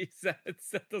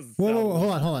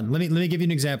 hold on. Let me give you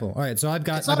an example. All right, so I've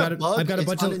got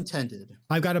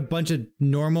a bunch of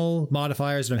normal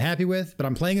modifiers that I'm happy with, but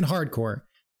I'm playing in hardcore,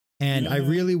 and I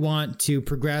really want to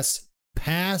progress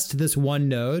past this one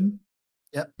node.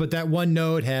 Yep. But that one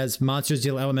node has monsters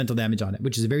deal elemental damage on it,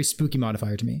 which is a very spooky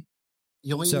modifier to me.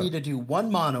 You only need to do 1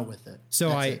 mono with it. So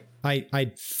I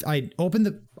open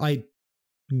the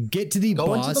get to the go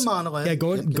boss. Into the monolith. Yeah,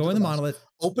 go in the monolith.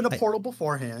 Open a portal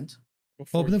beforehand.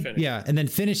 And then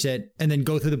finish it, and then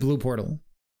go through the blue portal.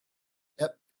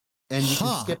 Yep. And you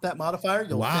can skip that modifier.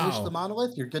 You'll finish the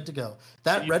monolith. You're good to go.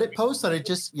 That Reddit post that I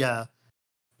just it's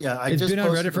been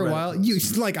on Reddit for a while.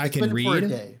 I can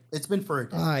read. It's been for a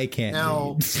day. I can't.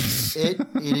 Now it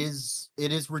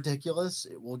is ridiculous.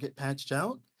 It will get patched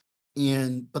out.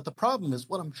 But the problem is,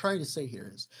 what I'm trying to say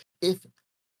here is, if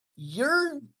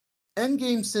your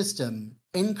endgame system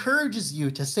encourages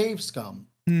you to save scum,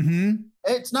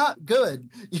 it's not good.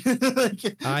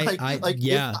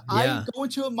 I go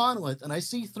into a monolith and I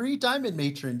see 3 diamond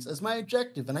matrons as my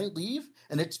objective, and I leave,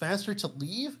 and it's faster to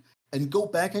leave and go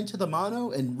back into the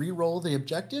mono and re-roll the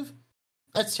objective.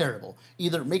 That's terrible.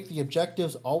 Either make the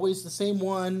objectives always the same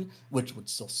one, which would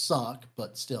still suck,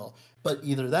 but still. But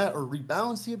either that or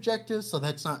rebalance the objectives, so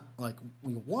that's not like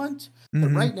we want.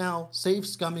 But right now, save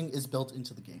scumming is built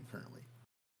into the game currently.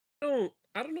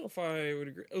 I don't know if I would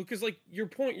agree, because like your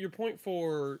point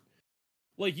for,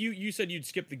 like you said you'd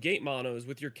skip the gate monos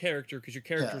with your character because your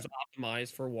character's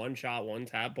optimized for 1-shot,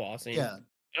 1-tap bossing. Yeah.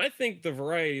 And I think the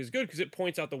variety is good because it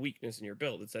points out the weakness in your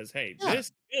build. It says, hey,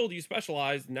 this build you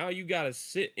specialize, now you got to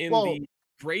sit in the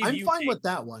grave. I'm fine with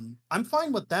that one. I'm talking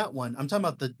about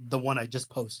the one I just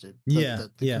posted. The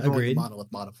agreed.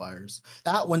 Monolith modifiers.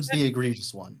 That one's the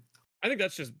egregious one. I think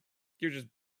that's you're just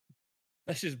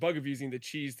That's just bug abusing the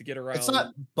cheese to get around. It's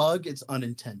not bug, it's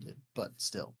unintended, but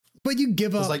still. But you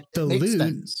give up Like the it makes loot.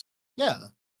 sense. Yeah.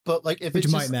 But like if Which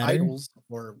it's might just matter. idols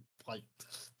or like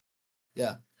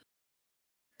yeah.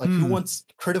 Like who wants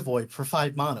Critivoid for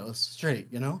 5 monos straight,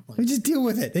 you know? Like, You just deal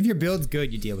with it. If your build's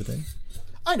good, you deal with it.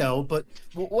 I know, but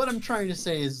what I'm trying to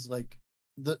say is like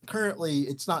currently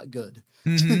it's not good.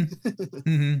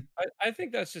 I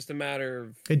think that's just a matter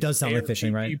of It does sound like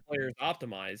fishing, right? Players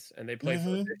optimize and they play for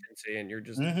efficiency, and you're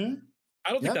just. I don't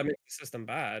think Yep. that makes the system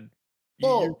bad.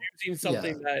 Well, You're using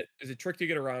something that is a trick to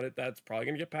get around it. That's probably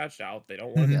going to get patched out. They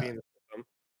don't want it to be in the system.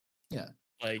 Yeah.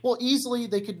 Like, well, easily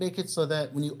they could make it so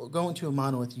that when you go into a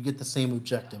monolith, you get the same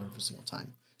objective every single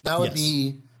time. That would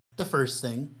be the first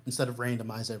thing, instead of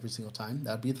randomize every single time.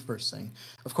 That would be the first thing.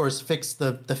 Of course, fix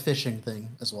the fishing thing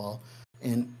as well.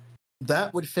 And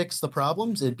that would fix the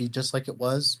problems. It'd be just like it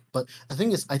was. But the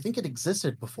thing is, I think it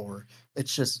existed before.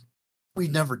 It's just we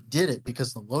never did it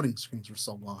because the loading screens were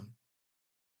so long.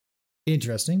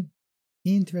 Interesting.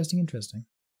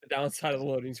 The downside of the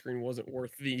loading screen wasn't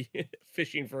worth the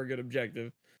fishing for a good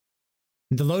objective.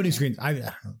 The loading screens,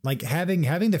 I like having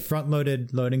the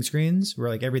front-loaded loading screens where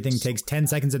like everything takes 10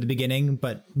 seconds at the beginning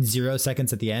but 0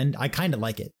 seconds at the end. I kind of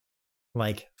like it.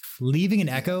 Like leaving an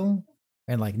echo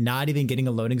and like not even getting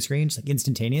a loading screen, just like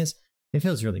instantaneous. It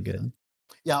feels really good.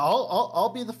 Yeah,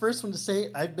 I'll be the first one to say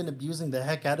I've been abusing the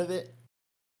heck out of it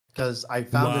because I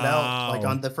found it out like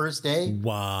on the first day.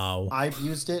 Wow. I've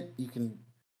used it. You can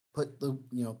put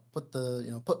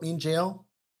me in jail,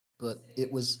 but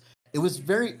it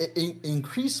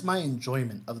increased my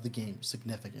enjoyment of the game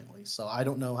significantly. So I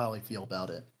don't know how I feel about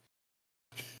it.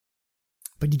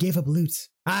 But you gave up loot.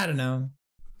 I don't know.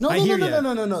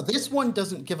 No. This one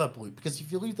doesn't give up loot because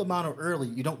if you leave the mono early,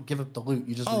 you don't give up the loot.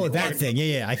 You just that thing.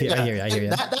 Yeah. I hear you.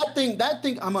 That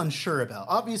thing I'm unsure about.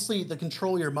 Obviously, the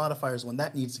control your modifiers one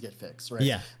that needs to get fixed, right?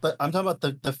 Yeah. But I'm talking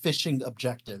about the fishing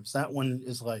objectives. That one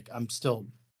is like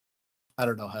I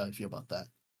don't know how I feel about that.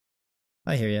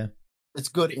 I hear you. It's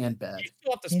good and bad. You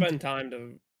still have to spend time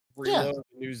to reload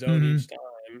the new zone each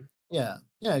time. Yeah,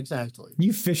 exactly.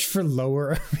 You fish for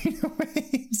lower arena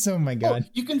waves. Oh my god!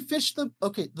 You can fish the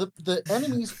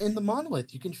enemies in the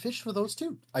monolith. You can fish for those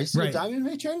too. I see a diamond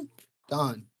matron,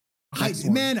 gone.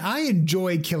 I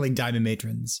enjoy killing diamond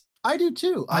matrons. I do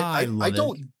too. I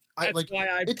don't.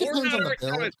 It depends on the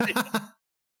build.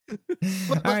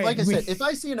 But like I said, if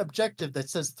I see an objective that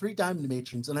says 3 diamond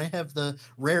matrons and I have the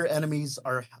rare enemies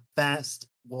are fast,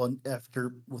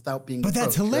 without being. But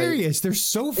that's hilarious. Right? They're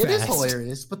so fast. It is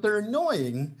hilarious, but they're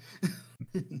annoying.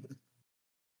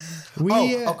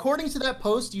 According to that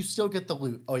post, you still get the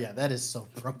loot. Oh yeah, that is so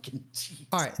broken. Jeez.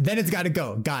 All right, then it's got to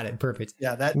go. Got it. Perfect.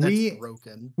 Yeah, that's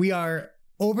broken. We are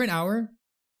over an hour.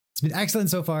 It's been excellent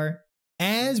so far.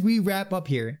 As we wrap up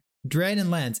here, Dread and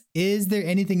Lance, is there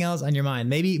anything else on your mind?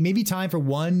 Maybe time for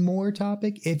one more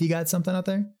topic if you got something out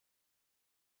there.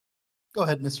 Go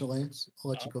ahead, Mr. Lance. I'll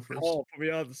let you go first. Oh, put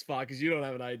me on the spot because you don't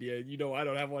have an idea. You know I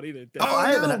don't have one either.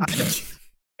 I have an idea.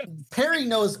 Perry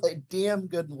knows damn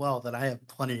good and well that I have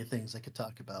plenty of things I could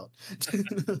talk about. Do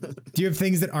you have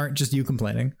things that aren't just you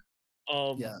complaining?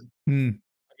 Yeah. I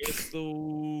guess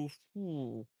so.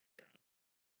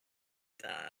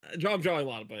 I'm drawing a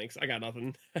lot of blanks. I got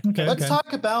nothing. Okay, Let's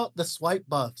talk about the swipe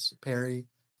buffs, Perry.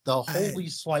 The holy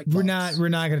swipe buffs. We're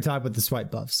not going to talk about the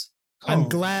swipe buffs. I'm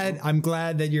glad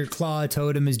that your claw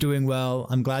totem is doing well.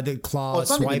 I'm glad that claw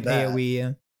swipe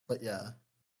AoE. But yeah.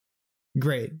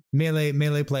 Great.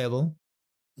 Melee playable.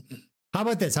 How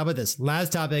about this?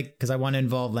 Last topic, because I want to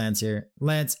involve Lance here.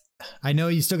 Lance, I know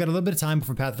you still got a little bit of time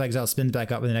before Path of Exile spins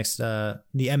back up with the next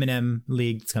the M&M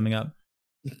League that's coming up.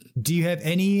 Do you have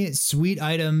any sweet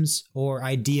items or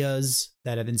ideas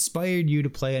that have inspired you to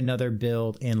play another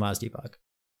build in Last Epoch?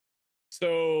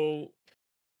 So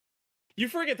you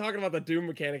forget talking about the Doom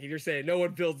mechanic and you're saying no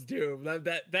one builds Doom.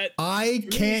 That I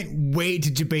can't wait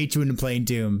to debate you into playing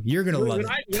Doom. You're gonna love it.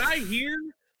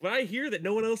 When I hear that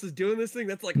no one else is doing this thing,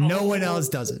 that's like no one else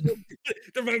does it.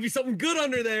 There might be something good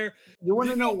under there. You want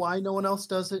to know why no one else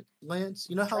does it, Lance?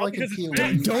 You know how like in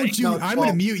PoE, don't you? I'm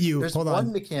gonna mute you. There's hold on.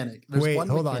 One mechanic. There's one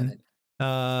hold mechanic.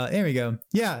 on. There we go.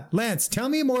 Yeah, Lance, tell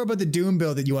me more about the Doom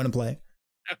build that you want to play.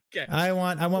 Okay. I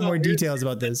want more details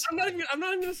about this. I'm not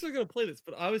even necessarily gonna play this,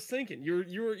 but I was thinking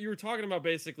you were talking about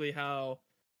basically how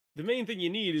the main thing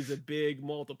you need is a big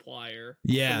multiplier.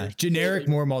 Yeah, generic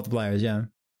more multipliers. Yeah.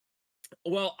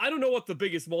 Well, I don't know what the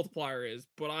biggest multiplier is,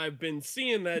 but I've been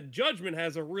seeing that Judgment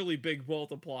has a really big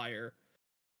multiplier.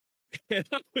 And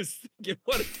I was thinking,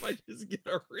 what if I just get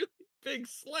a really big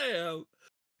slam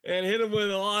and hit him with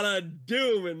a lot of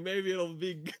Doom and maybe it'll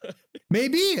be good?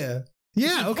 Maybe.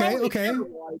 Yeah, okay. Idea,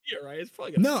 right? It's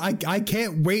probably No, I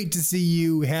can't wait to see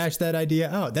you hash that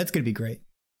idea out. That's gonna be great.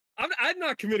 I'm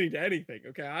not committing to anything.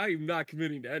 Okay, I'm not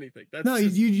committing to anything. That's No,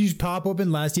 just, you just pop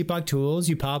open Last Epoch tools,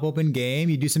 you pop open game,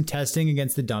 you do some testing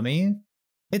against the dummy.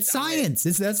 It's science.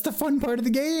 That's the fun part of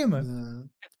the game.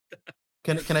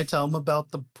 Can I tell him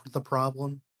about the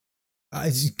problem?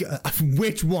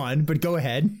 Which one? But go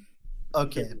ahead.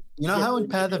 Okay. You know how in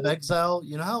Path of Exile,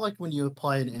 you know how like when you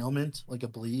apply an ailment, like a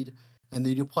bleed, and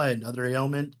then you apply another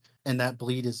ailment, and that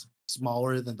bleed is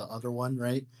smaller than the other one,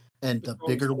 right? And the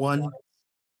bigger one,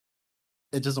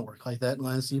 it doesn't work like that in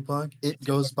Last Epoch. It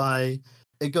goes by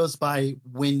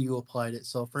when you applied it.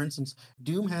 So for instance,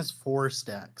 Doom has 4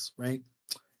 stacks, right?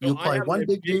 You apply one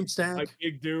big Doom stack. My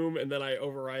big Doom, and then I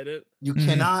override it. You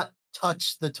cannot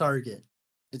touch the target.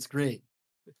 It's great.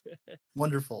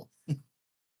 Wonderful.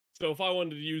 So if I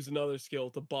wanted to use another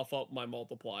skill to buff up my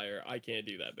multiplier, I can't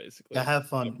do that basically. Yeah, have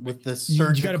fun with this.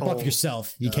 You got to buff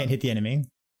yourself. You can't hit the enemy.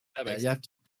 You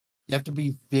have to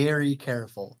be very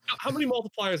careful. How many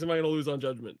multipliers am I going to lose on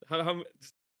Judgment?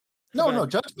 No,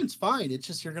 Judgment's fine. It's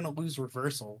just you're going to lose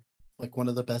Reversal, like one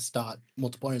of the best dot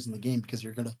multipliers in the game, because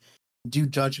you're going to do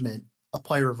Judgment,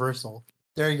 apply Reversal.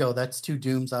 There you go. That's 2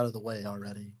 Dooms out of the way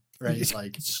already, right?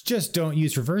 Like, just don't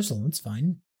use Reversal. It's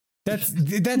fine.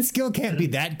 That skill can't be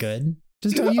that good.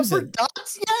 Just don't use it.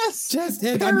 Dots, yes.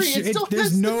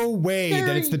 There's no way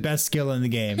that it's the best skill in the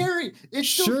game. Harry, it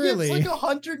still gets like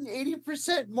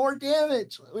 180% more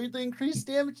damage with the increased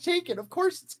damage taken. Of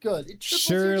course, it's good. It triples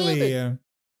your damage.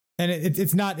 And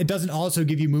it's not. It doesn't also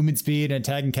give you movement speed and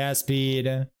attack and cast speed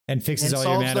and fixes all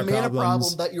your mana problems.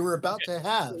 Problem that you were about to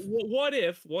have. What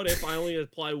if I only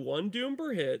apply 1 Doom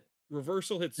per hit?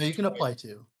 Reversal hits. No, you can apply 2.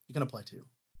 You can apply 2.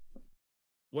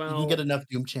 Well, you can get enough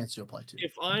Doom chance to apply 2.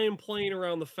 If I am playing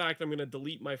around the fact I'm going to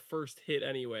delete my first hit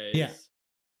anyways,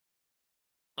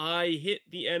 I hit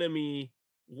the enemy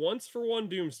once for 1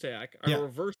 Doom stack, I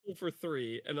reversal for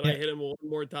 3, and then I hit him 1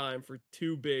 more time for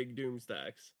 2 big Doom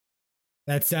stacks.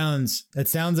 That sounds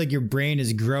like your brain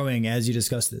is growing as you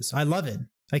discuss this. I love it.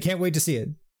 I can't wait to see it.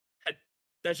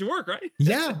 That should work, right?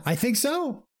 Yeah, I think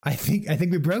so. I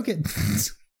think we broke it.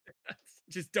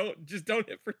 just don't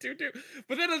hit for 2 Doom.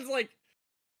 But then it's like,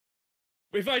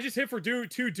 if I just hit for 2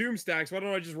 Doom stacks, why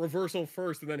don't I just reversal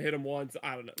first and then hit him once?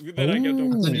 I don't know. Then I get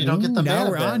then you don't get the now mana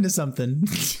we're back. on to something.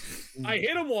 I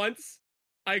hit him once.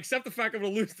 I accept the fact I'm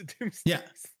going to lose the Doom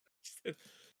stacks. Yeah.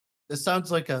 This sounds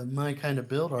like my kind of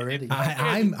build already.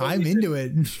 I'm into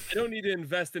it. I don't need to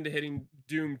invest into hitting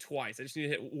Doom twice. I just need to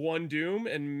hit 1 Doom,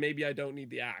 and maybe I don't need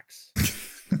the axe.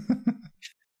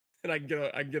 And I can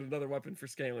get another weapon for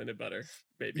scaling it better.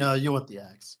 Maybe. No, you want the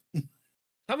axe.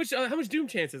 How much Doom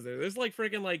chance is there? There's like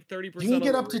freaking like 30%. You can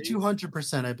get up to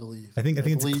 200%, I believe. I think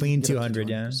it's a clean 200,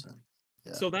 yeah.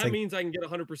 So that means I can get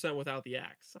 100% without the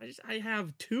axe. I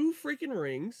have 2 freaking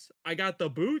rings. I got the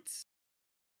boots.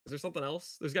 Is there something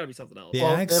else? There's got to be something else.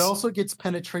 Well, it also gets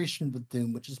penetration with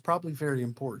Doom, which is probably very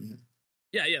important.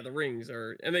 Yeah, the rings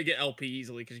are, and they get LP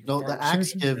easily because you can. No, the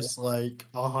axe gives like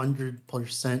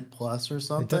 100% plus or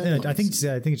something. I think it's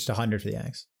just 100 for the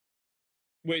axe.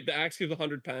 Wait, the axe gives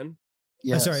 100 pen?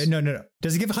 Yeah. Sorry, no.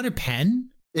 Does it give 100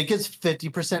 pen? It gives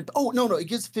 50%. Oh, no. It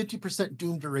gives 50%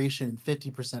 Doom duration,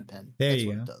 50% pen. That's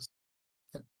what it does.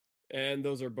 And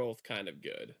those are both kind of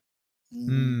good.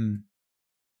 Yeah.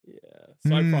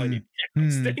 So I probably need the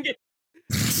axe. Dang it.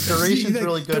 Duration's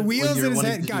really good. The wheels in his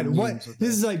head. God, what? This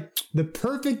is like the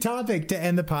perfect topic to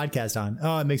end the podcast on.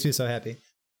 Oh, it makes me so happy.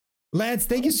 Lance,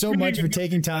 thank you so much for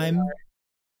taking time.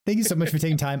 Thank you so much for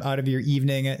taking time out of your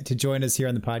evening to join us here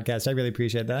on the podcast. I really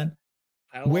appreciate that.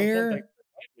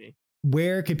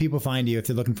 Where can people find you if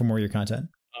they're looking for more of your content?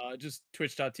 Just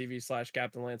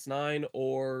twitch.tv/CaptainLance9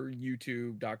 or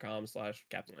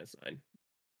youtube.com/CaptainLance9.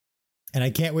 And I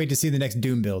can't wait to see the next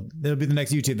Doom build. That'll be the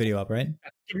next YouTube video up, right?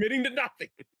 Committing to nothing.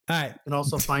 All right. You can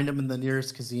also find him in the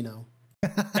nearest casino.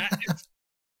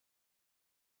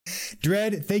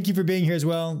 Dread, thank you for being here as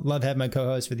well. Love having my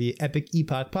co-host for the Epic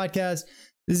Epoch podcast.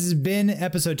 This has been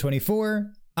episode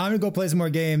 24. I'm going to go play some more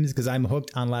games because I'm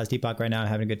hooked on Last Epoch right now,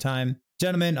 having a good time.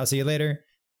 Gentlemen, I'll see you later.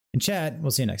 And chat,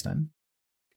 we'll see you next time.